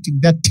connecting.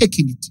 They're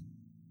taking it.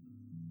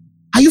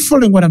 Are you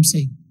following what I'm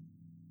saying?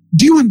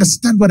 Do you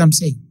understand what I'm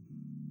saying?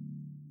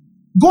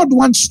 God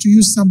wants to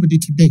use somebody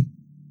today.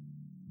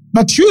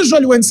 But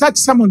usually when such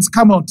sermons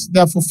come out,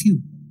 they're for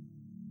few.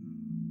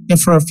 They're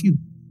for a few.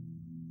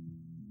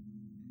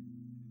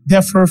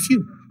 They're for a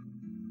few.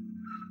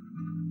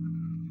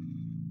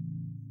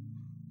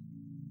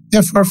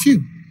 They're for a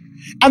few.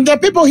 And there are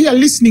people here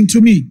listening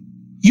to me.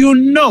 You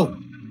know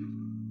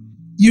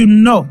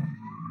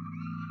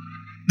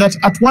that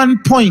at one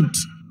point,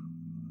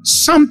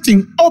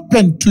 something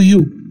opened to you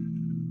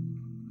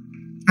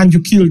and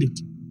you killed it.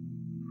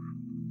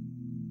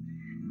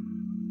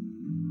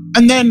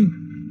 And then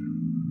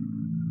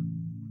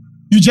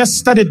you just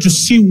started to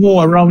see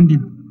war around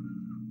you.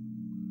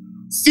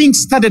 Things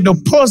started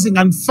opposing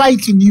and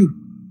fighting you.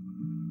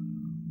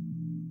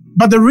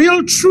 But the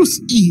real truth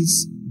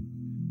is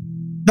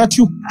that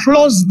you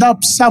closed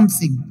up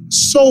something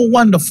so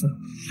wonderful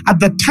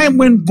at the time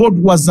when God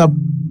was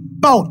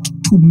about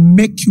to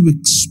make you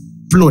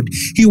explode.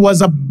 He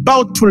was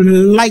about to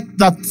light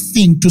that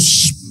thing, to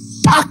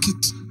spark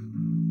it.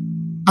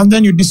 And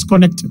then you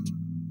disconnected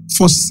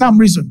for some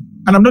reason.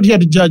 And I'm not here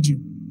to judge you.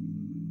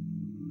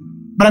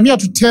 But I'm here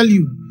to tell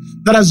you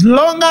that as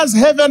long as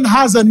heaven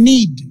has a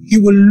need, he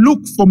will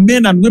look for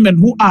men and women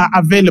who are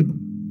available.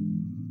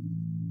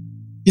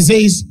 He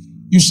says,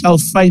 you shall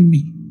find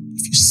me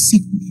if you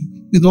seek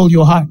me with all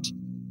your heart.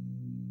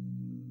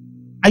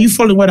 Are you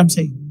following what I'm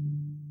saying?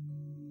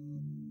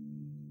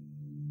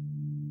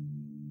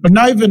 But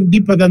now even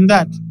deeper than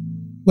that,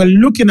 we're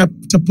looking at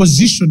the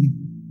positioning.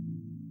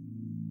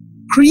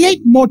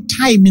 Create more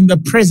time in the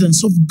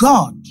presence of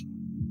God.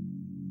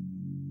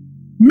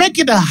 Make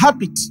it a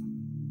habit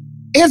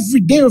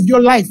every day of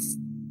your life.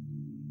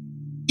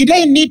 It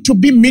ain't need to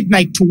be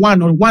midnight to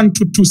 1 or 1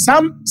 to 2.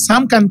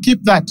 Some can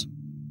keep that.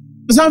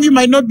 But some of you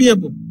might not be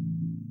able.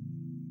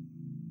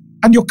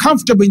 And you're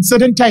comfortable in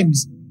certain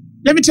times.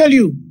 Let me tell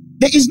you,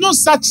 there is no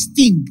such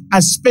thing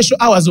as special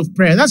hours of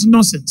prayer. That's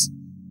nonsense.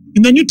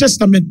 In the New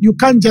Testament, you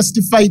can't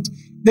justify it.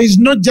 There is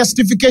no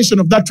justification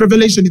of that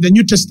revelation in the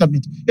New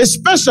Testament,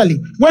 especially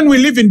when we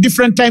live in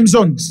different time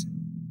zones.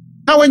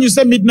 Now, when you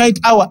say midnight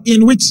hour,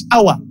 in which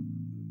hour?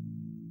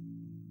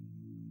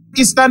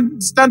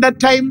 Eastern Standard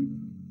Time,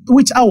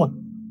 which hour?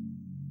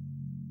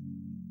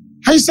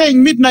 Are you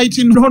saying midnight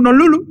in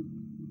Honolulu?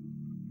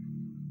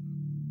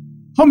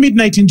 Or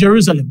midnight in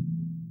Jerusalem?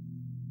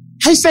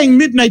 Are you saying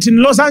midnight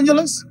in Los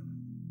Angeles?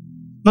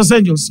 Los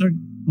Angeles, sorry.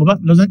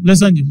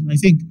 Los Angeles, I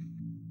think.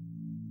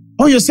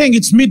 Oh, you're saying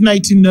it's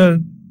midnight in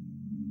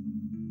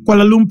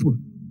Kuala Lumpur.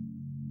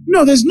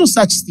 No, there's no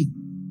such thing.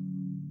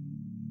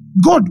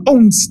 God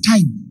owns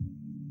time.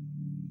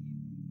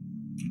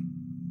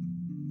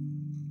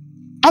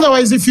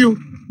 Otherwise, if you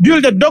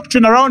build a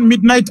doctrine around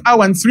midnight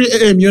hour and 3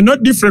 a.m., you're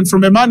not different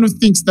from a man who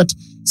thinks that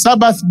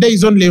Sabbath day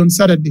is only on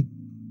Saturday.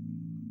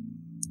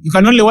 You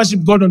can only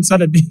worship God on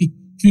Saturday.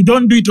 If you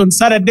don't do it on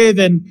Saturday,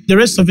 then the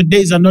rest of the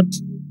days are not.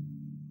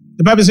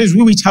 The Bible says,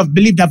 we which have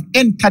believed have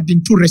entered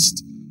into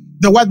rest.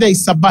 The word there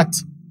is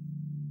Sabbath.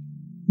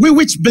 We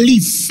which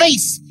believe,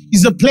 faith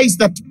is a place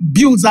that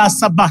builds our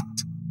Sabbath,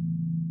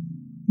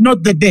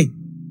 not the day.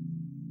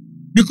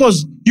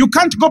 Because you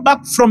can't go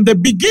back from the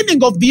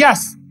beginning of the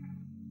earth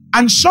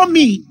and show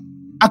me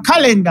a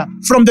calendar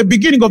from the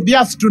beginning of the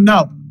earth to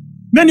now.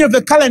 Many of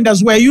the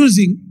calendars we're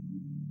using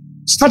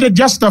started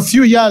just a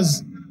few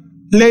years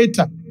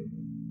later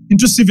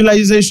into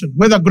civilization,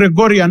 whether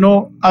Gregorian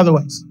or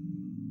otherwise.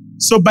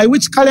 So by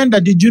which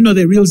calendar did you know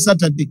the real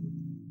Saturday?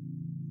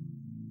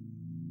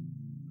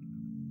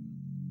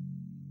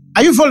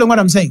 Are you following what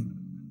I'm saying?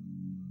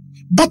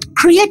 But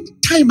create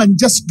time and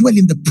just dwell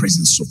in the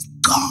presence of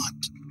God.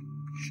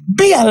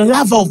 Be a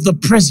lover of the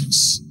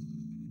presence.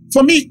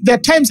 For me, there are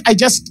times I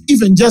just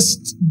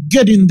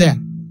get in there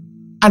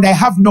and I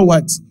have no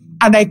words.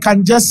 and I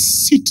can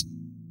just sit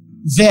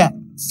there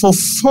for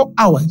 4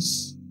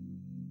 hours,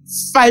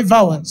 5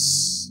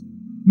 hours.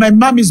 My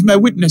mom is my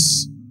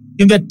witness.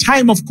 In the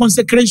time of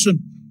consecration,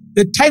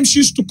 the time she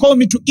used to call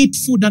me to eat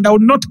food and I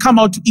would not come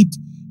out to eat.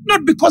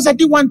 Not because I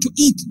didn't want to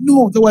eat.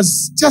 No, there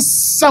was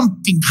just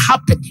something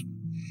happening.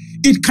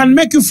 It can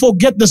make you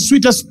forget the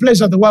sweetest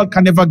pleasure the world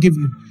can ever give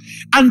you.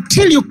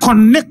 Until you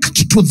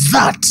connect to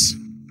that,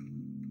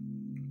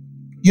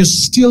 you're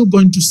still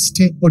going to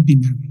stay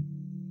ordinary.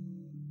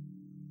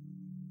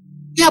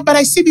 Yeah, but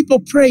I see people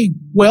praying.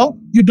 Well,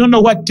 you don't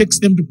know what takes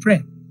them to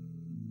pray.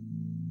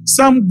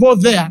 Some go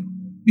there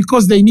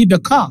because they need a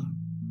car.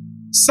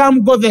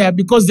 Some go there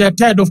because they are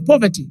tired of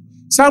poverty.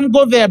 Some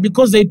go there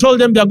because they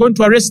told them they are going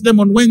to arrest them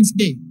on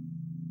Wednesday.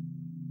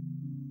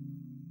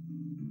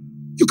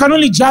 You can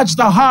only judge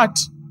the heart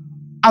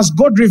as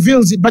God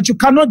reveals it, but you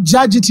cannot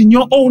judge it in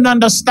your own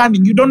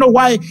understanding. You don't know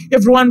why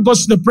everyone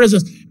goes to the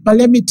presence. But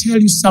let me tell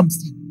you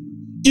something.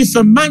 If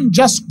a man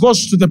just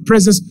goes to the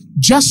presence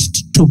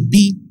just to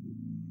be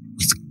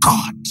with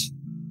God,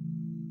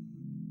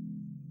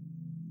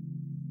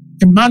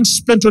 a man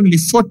spent only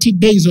 40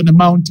 days on a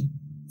mountain,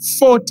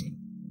 40,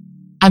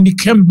 and he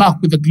came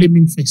back with a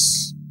gleaming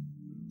face,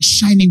 a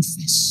shining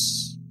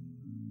face.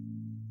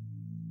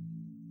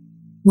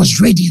 He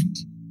was radiant.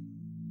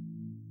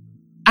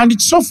 And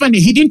it's so funny,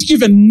 he didn't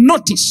even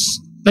notice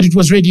that it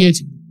was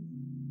radiating.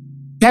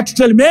 They had to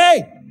tell him,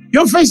 hey,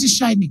 your face is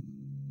shining.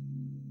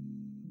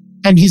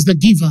 And he's the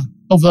giver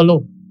of the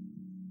law.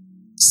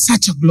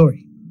 Such a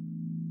glory.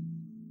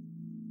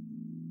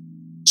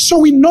 So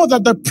we know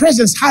that the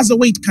presence has a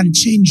way it can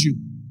change you.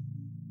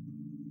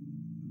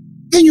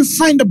 Then you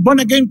find a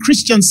born-again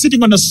Christian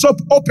sitting on a soap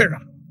opera.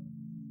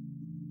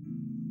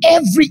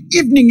 Every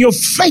evening you're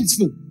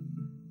faithful.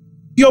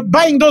 You're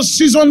buying those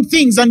season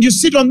things and you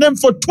sit on them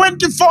for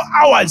 24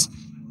 hours.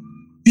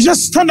 You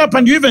just stand up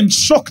and you're even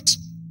shocked.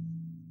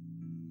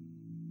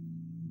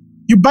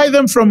 You buy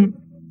them from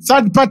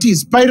third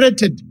parties,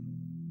 pirated.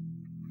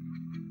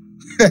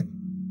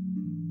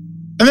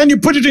 And then you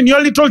put it in your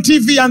little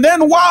TV and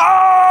then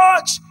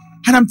watch.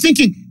 And I'm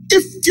thinking,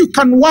 if you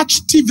can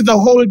watch TV the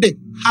whole day,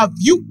 have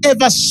you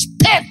ever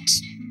spent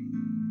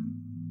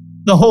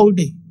the whole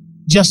day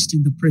just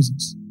in the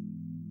presence?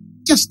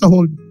 Just the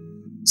whole day.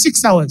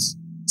 6 hours,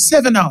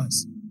 7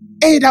 hours,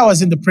 8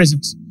 hours in the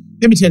presence.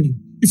 Let me tell you,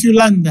 if you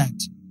learn that,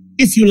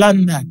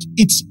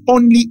 it's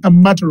only a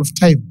matter of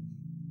time.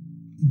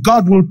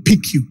 God will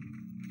pick you.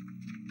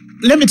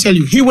 Let me tell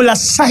you, He will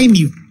assign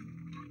you.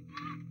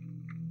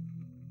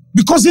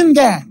 Because in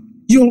there,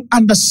 you'll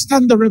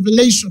understand the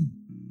revelation.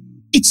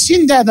 It's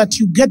in there that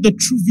you get the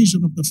true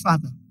vision of the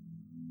Father.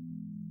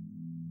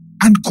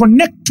 And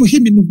connect to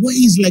Him in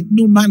ways like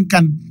no man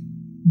can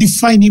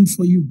define Him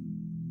for you.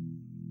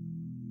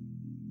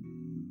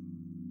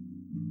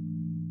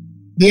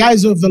 The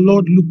eyes of the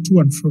Lord look to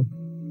and fro.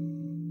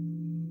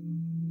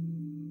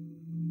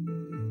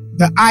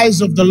 The eyes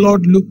of the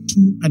Lord look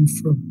to and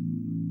fro.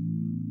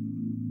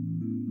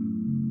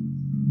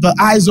 The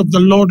eyes of the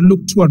Lord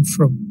look to and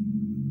fro.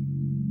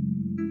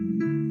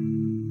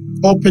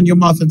 Open your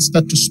mouth and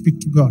start to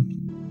speak to God.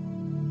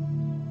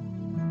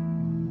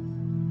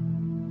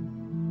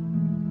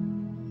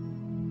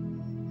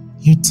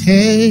 You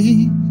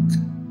take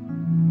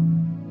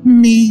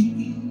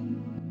me,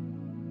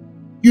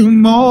 you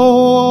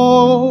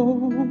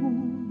mold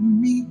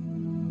me,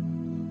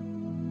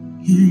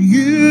 you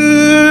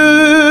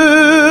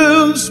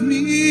use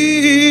me,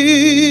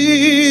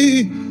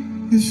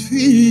 you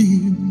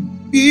feel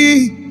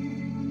me,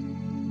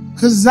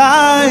 'cause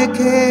I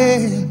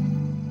give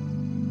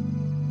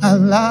my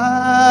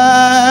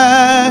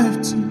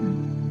life to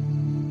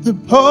the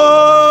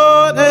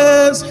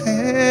potter's hand.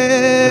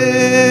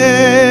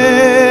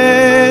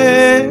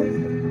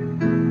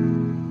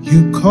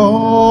 You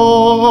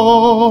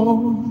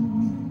call,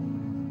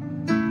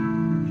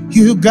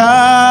 you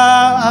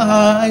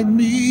guide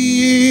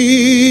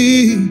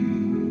me,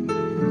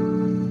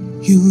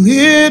 you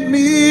lead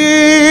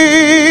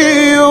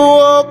me, you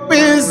walk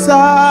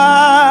beside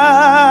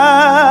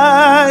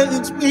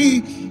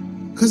me,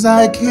 'cause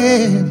I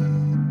give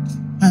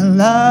my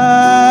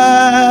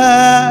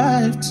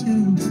life to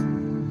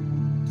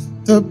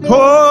the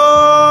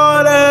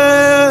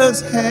potter's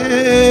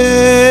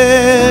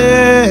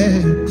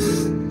hand.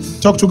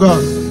 Talk to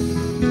God.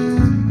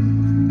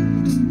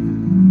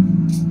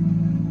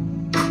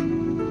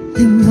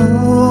 You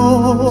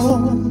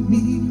mold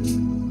me,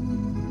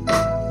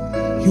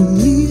 you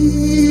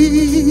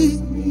lead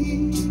me,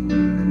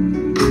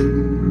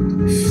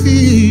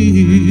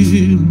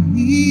 feel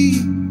me,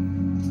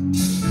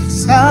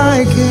 as I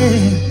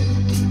can.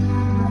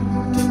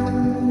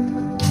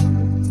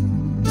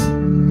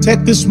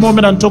 Take this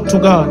moment and talk to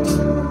God.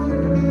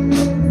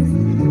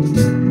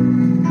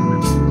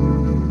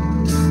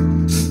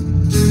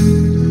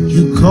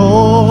 You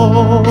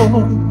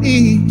call me,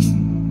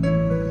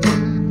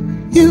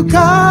 you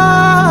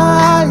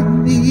guide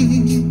me,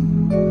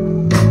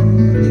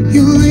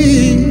 you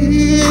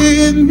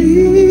lead me,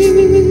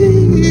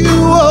 you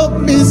walk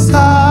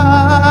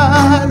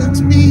beside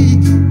me,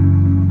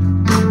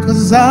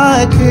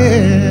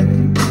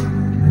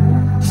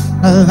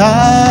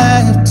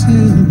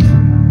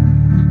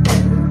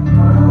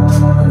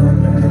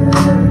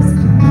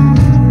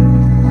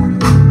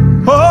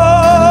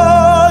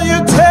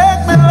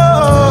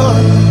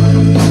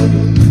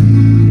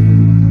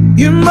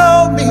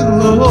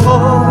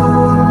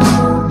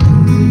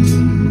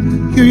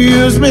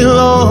 use me,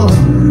 Lord.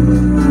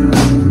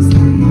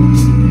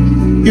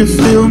 You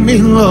fill me,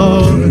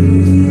 Lord.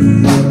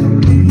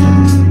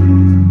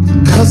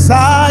 'Cause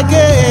I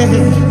get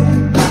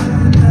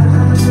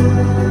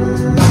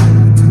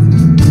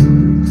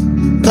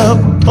the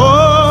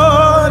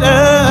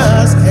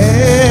porter's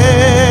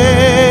hand.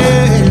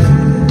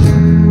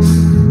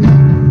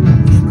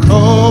 You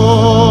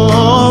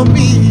call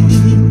me,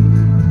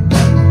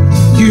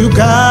 you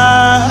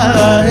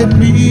guide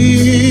me,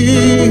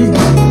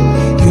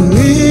 you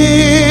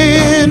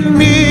lead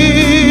me,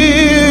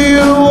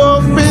 you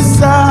walk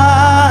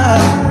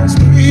beside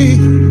me.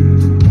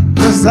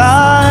 'Cause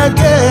I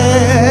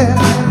get.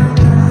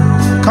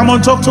 Come on,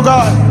 talk to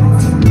God.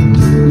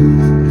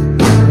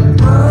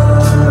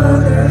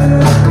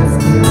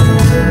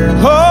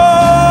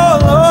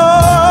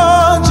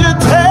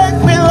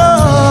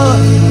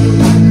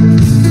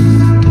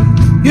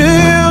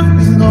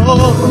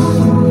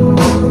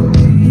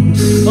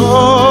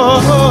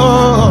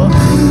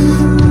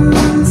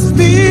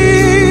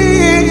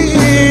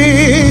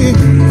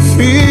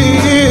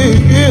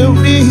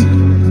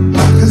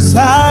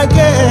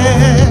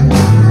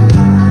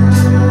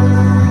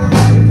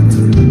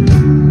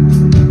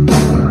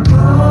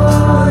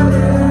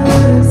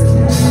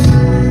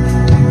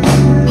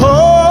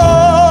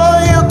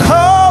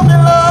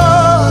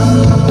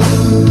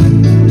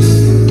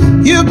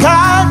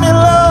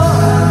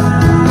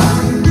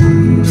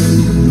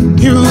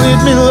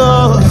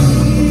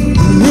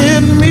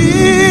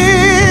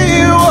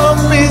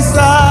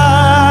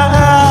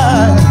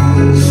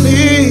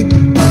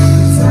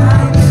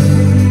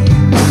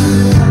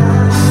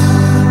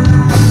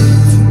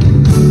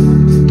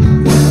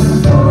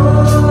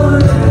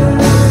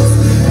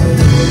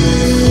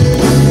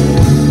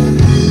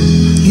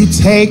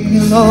 Take me,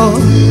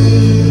 Lord.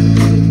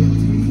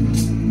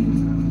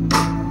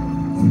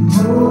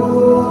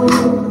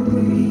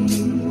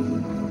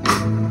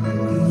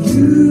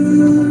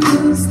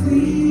 Use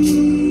me,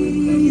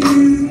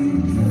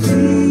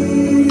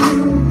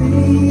 fill me,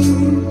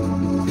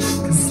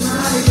 'cause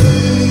I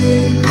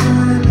gave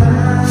my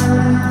life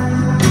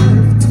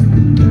to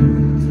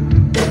the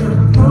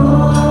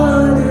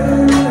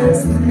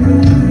potter's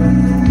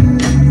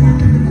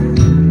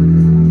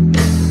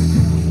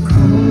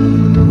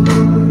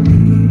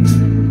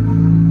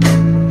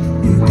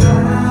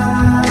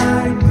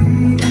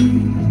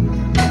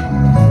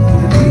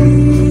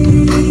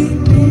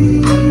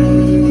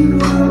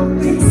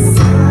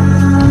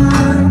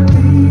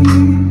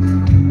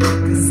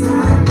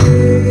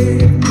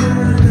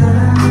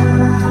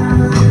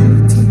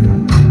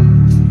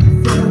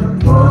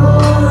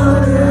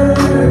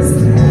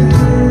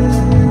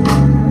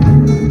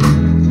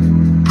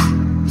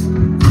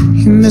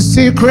in the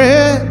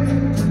secret,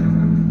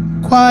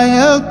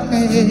 quiet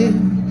place,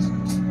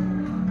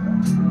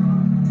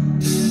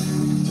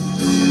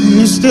 in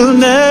the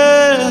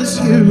stillness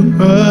you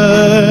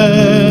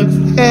were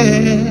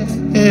there.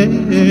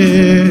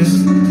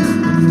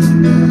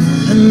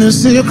 In the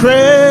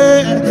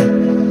secret,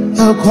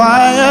 the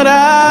quiet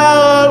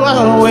hour,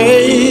 I'll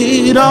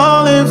wait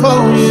only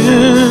for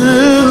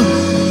you,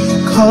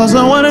 'cause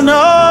I want to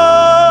know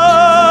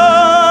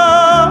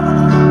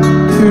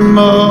you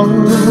more.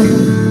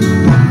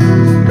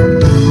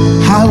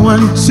 I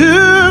want to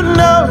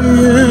know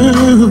you,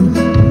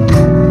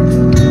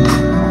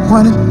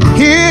 want to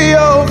hear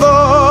your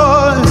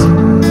voice.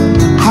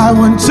 I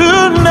want to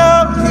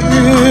know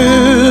you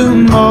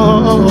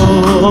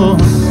more.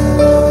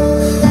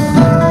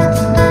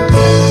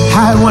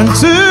 I want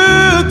to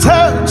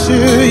touch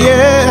you,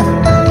 yeah.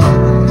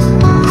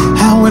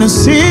 I want to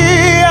see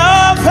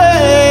your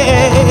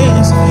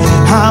face.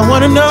 I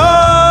want to know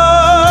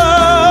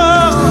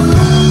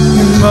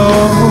you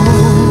more.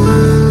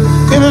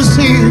 In the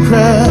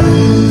secret,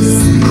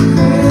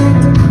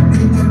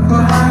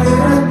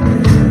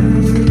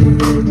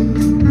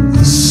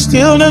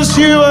 stillness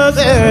you are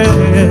there.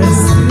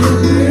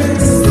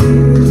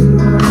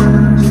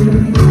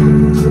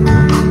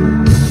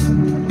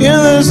 In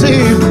the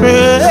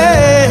secret,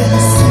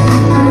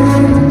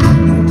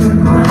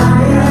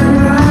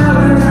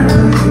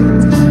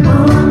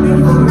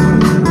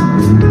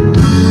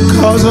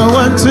 'cause I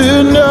want to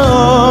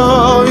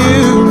know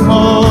you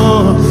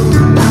more.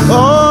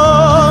 Oh,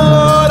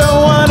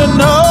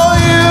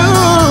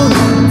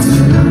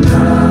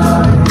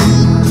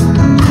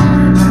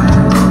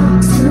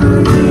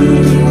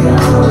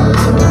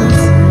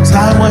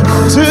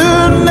 to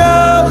know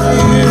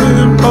you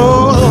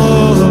more,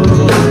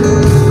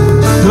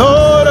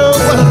 Lord, I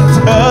want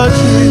to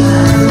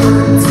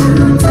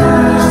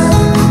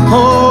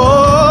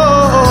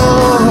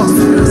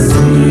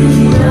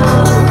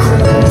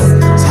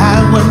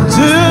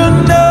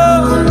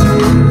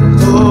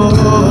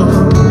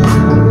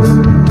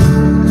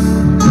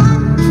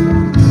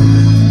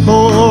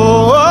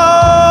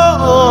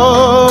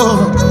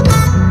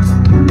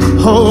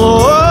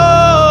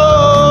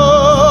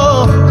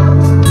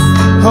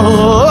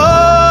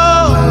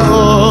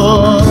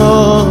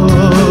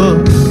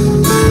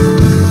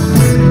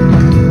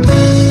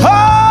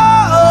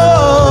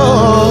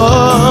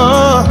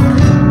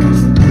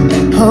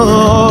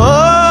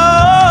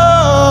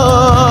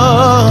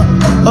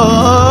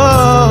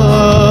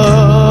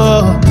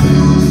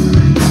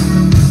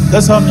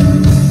Let's hum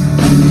it.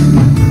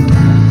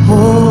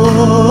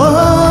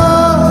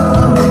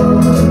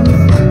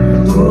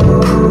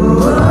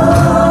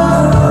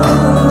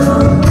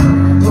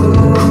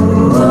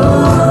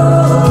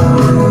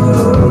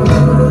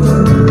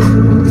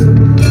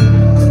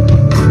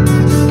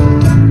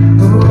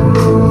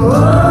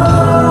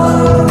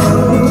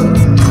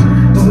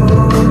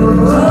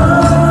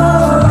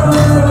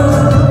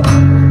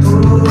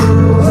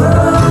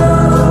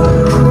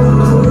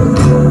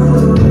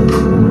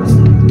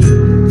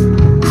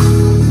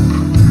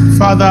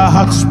 Father, our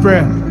heart's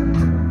prayer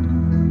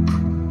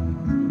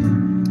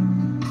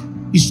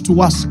is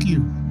to ask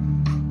you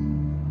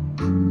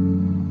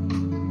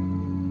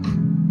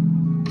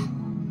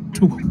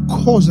to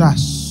cause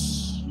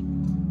us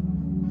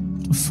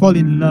to fall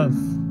in love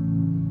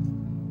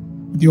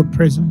with your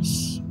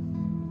presence.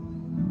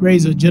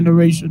 Raise a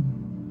generation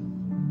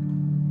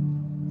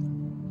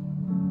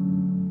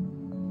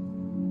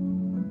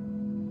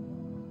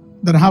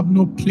that have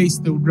no place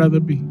they would rather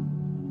be.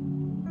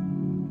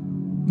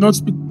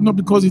 Not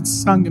because it's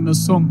sung in a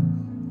song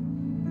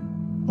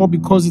or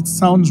because it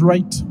sounds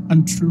right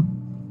and true,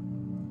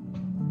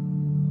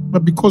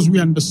 but because we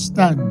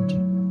understand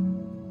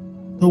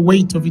the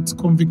weight of its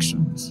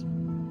convictions.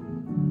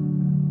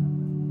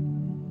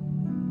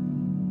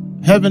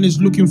 Heaven is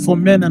looking for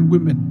men and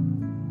women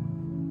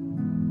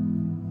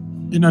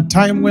in a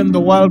time when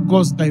the world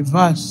goes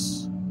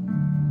diverse,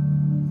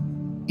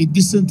 it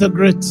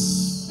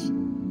disintegrates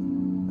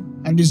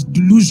and is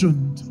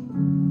delusioned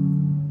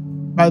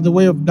by the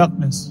way of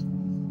darkness.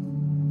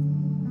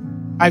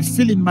 I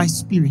feel in my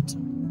spirit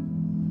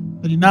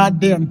that in our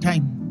day and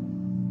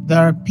time, there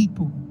are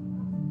people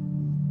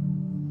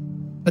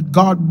that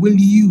God will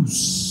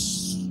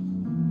use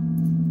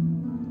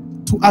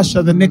to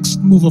usher the next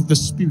move of the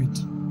Spirit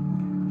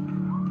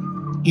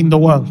in the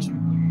world.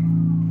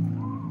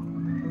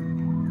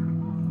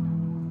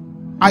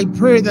 I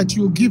pray that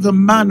you give a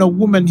man or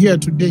woman here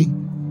today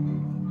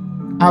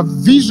a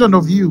vision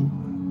of you,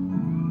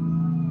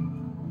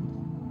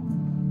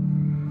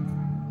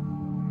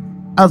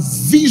 a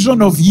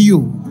vision of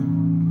you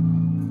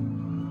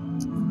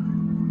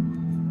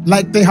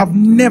like they have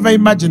never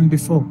imagined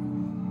before.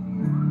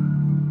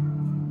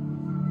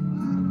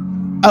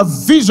 A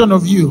vision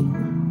of you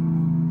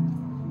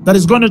that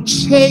is going to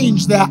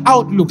change their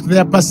outlook,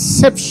 their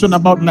perception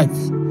about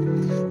life,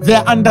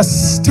 their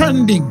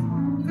understanding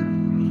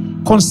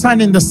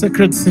concerning the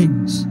sacred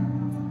things.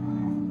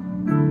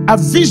 A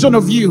vision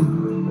of you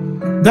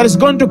that is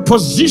going to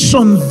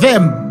position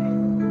them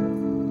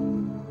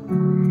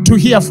to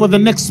hear for the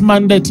next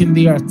mandate in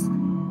the earth.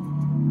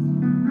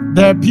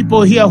 There are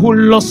people here who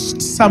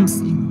lost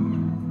something.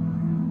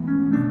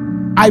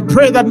 I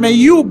pray that may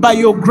you, by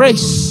your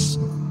grace,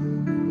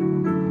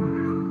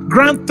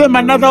 grant them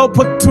another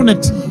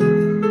opportunity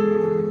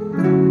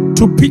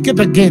to pick it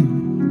again.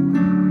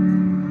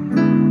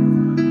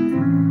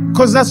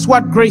 Because that's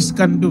what grace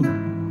can do.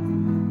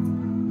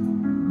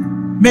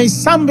 May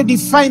somebody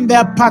find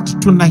their part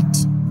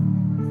tonight.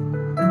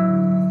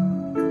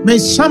 May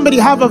somebody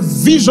have a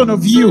vision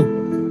of you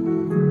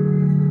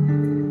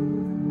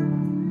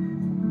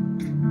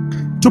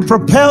to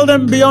propel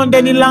them beyond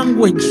any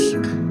language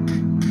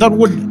that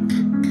would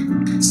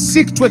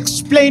seek to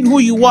explain who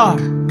you are.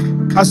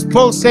 As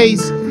Paul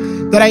says,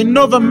 that I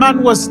know the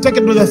man was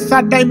taken to the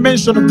third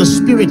dimension of the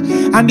Spirit,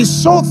 and he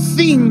saw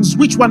things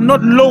which were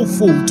not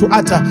lawful to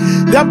utter.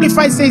 The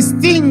Amplified says,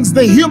 things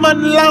the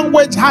human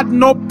language had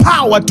no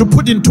power to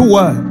put into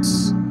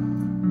words.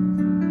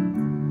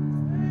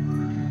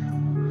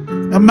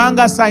 Among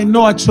us, I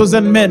know are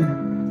chosen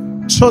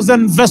men,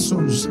 chosen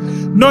vessels,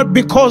 not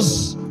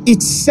because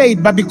it's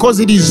said, but because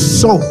it is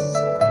so.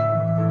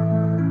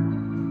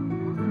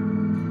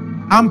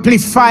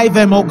 Amplify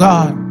them, O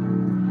God.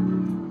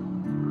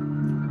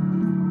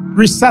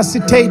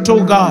 Resuscitate,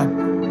 O God.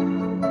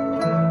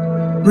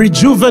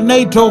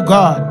 Rejuvenate, O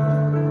God.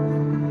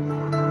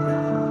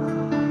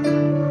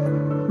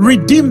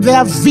 Redeem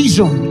their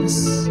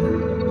visions.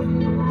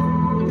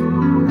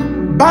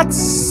 But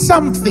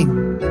something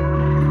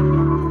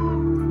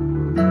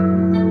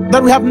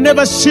that we have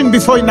never seen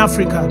before in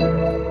Africa,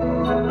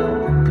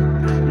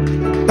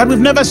 that we've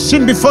never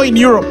seen before in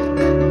Europe,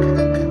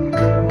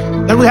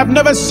 that we have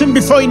never seen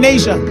before in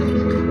Asia,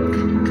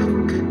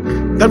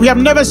 that we have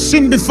never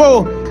seen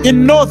before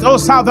in North or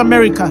South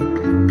America,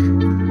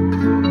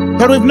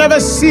 that we've never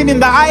seen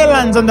in the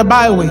islands and the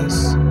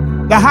byways,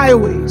 the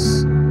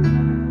highways,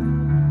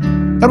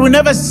 that we've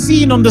never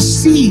seen on the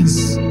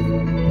seas.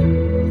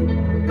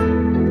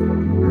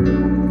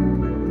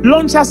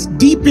 Launch us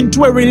deep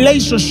into a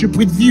relationship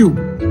with you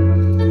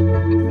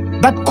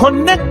that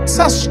connects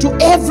us to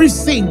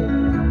everything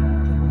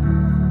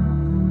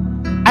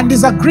and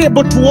is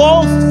agreeable to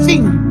all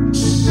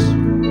things,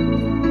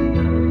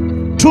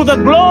 to the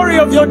glory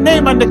of your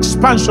name and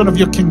expansion of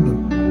your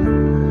kingdom.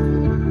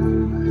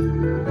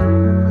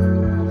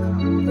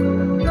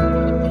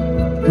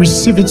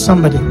 Receive it,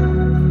 somebody.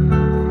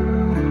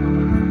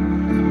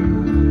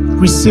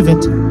 Receive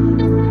it.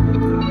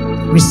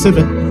 Receive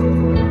it.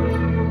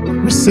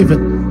 Receive it.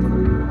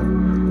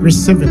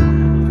 Receive it.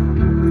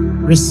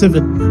 Receive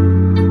it.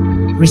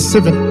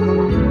 Receive it.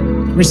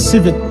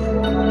 Receive it.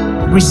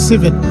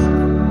 Receive it.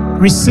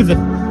 Receive it.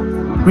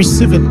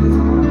 Receive it.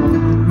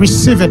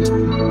 Receive it.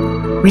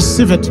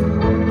 Receive it.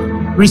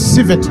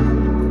 Receive it.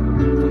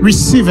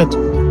 Receive it.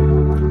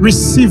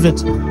 Receive it.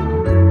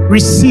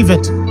 Receive it.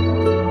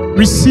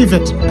 Receive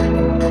it.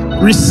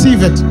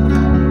 Receive it.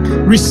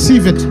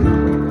 Receive it.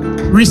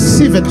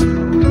 Receive it.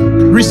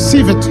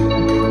 Receive it.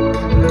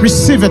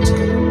 Receive it.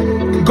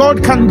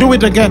 God can do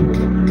it again.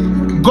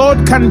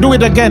 God can do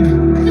it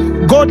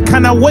again. God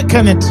can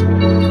awaken it.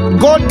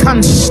 God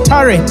can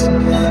stir it.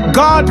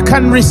 God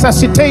can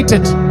resuscitate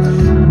it.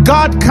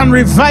 God can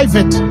revive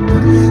it.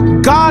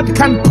 God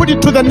can put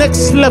it to the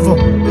next level.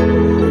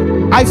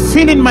 I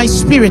feel in my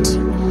spirit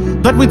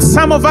that with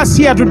some of us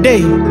here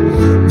today,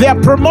 there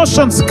are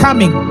promotions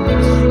coming.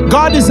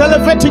 God is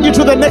elevating you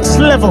to the next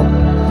level.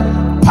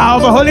 Power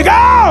of the Holy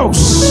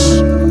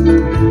Ghost.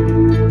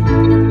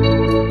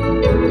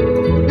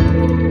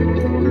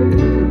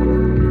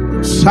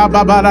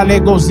 Shababara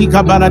lego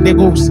zikabara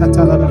dego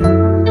satalala.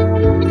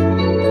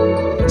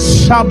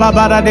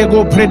 Shababara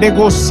dego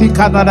predego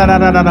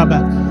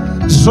sikadadadadadaba.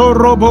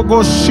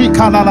 Zorobogo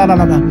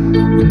shikalalala.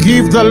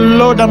 Give the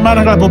Lord a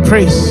mannerable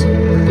praise.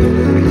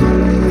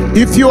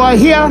 If you are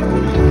here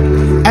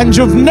and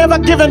you've never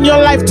given your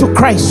life to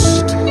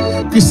Christ,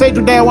 you say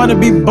today, I want to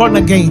be born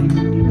again.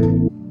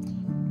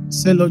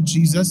 Say, Lord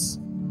Jesus,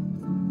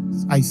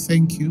 I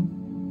thank you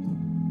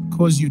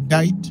because you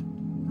died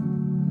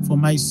for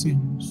my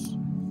sins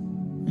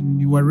and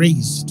you were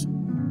raised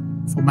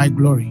for my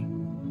glory.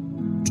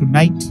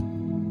 Tonight,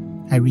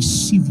 I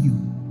receive you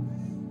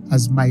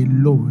as my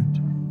Lord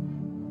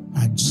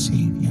and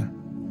Savior.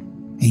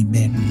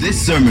 Amen.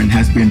 This sermon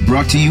has been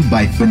brought to you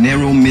by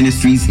Phaneroo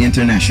Ministries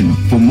International.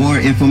 For more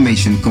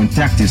information,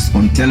 contact us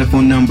on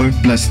telephone number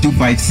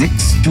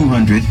 +256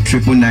 200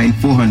 999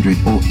 400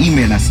 or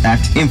email us at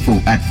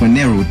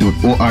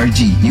info@phaneroo.org.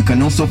 You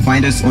can also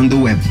find us on the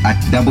web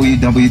at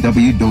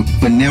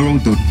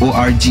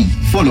www.phaneroo.org.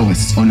 Follow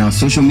us on our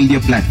social media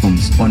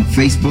platforms on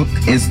Facebook,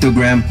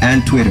 Instagram,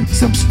 and Twitter.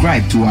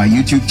 Subscribe to our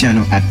YouTube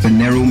channel at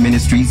Phaneroo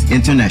Ministries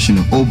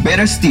International. Or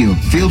better still,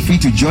 feel free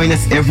to join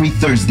us every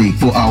Thursday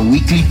for our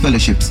weekly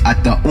fellowships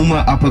at the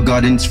Uma Upper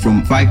Gardens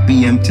from 5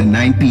 p.m. to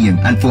 9 p.m.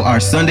 and for our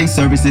Sunday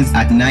services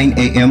at 9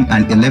 a.m.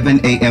 and 11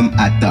 a.m.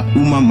 at the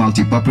Uma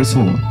Multipurpose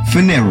Hall.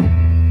 Phaneroo,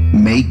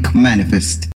 make manifest.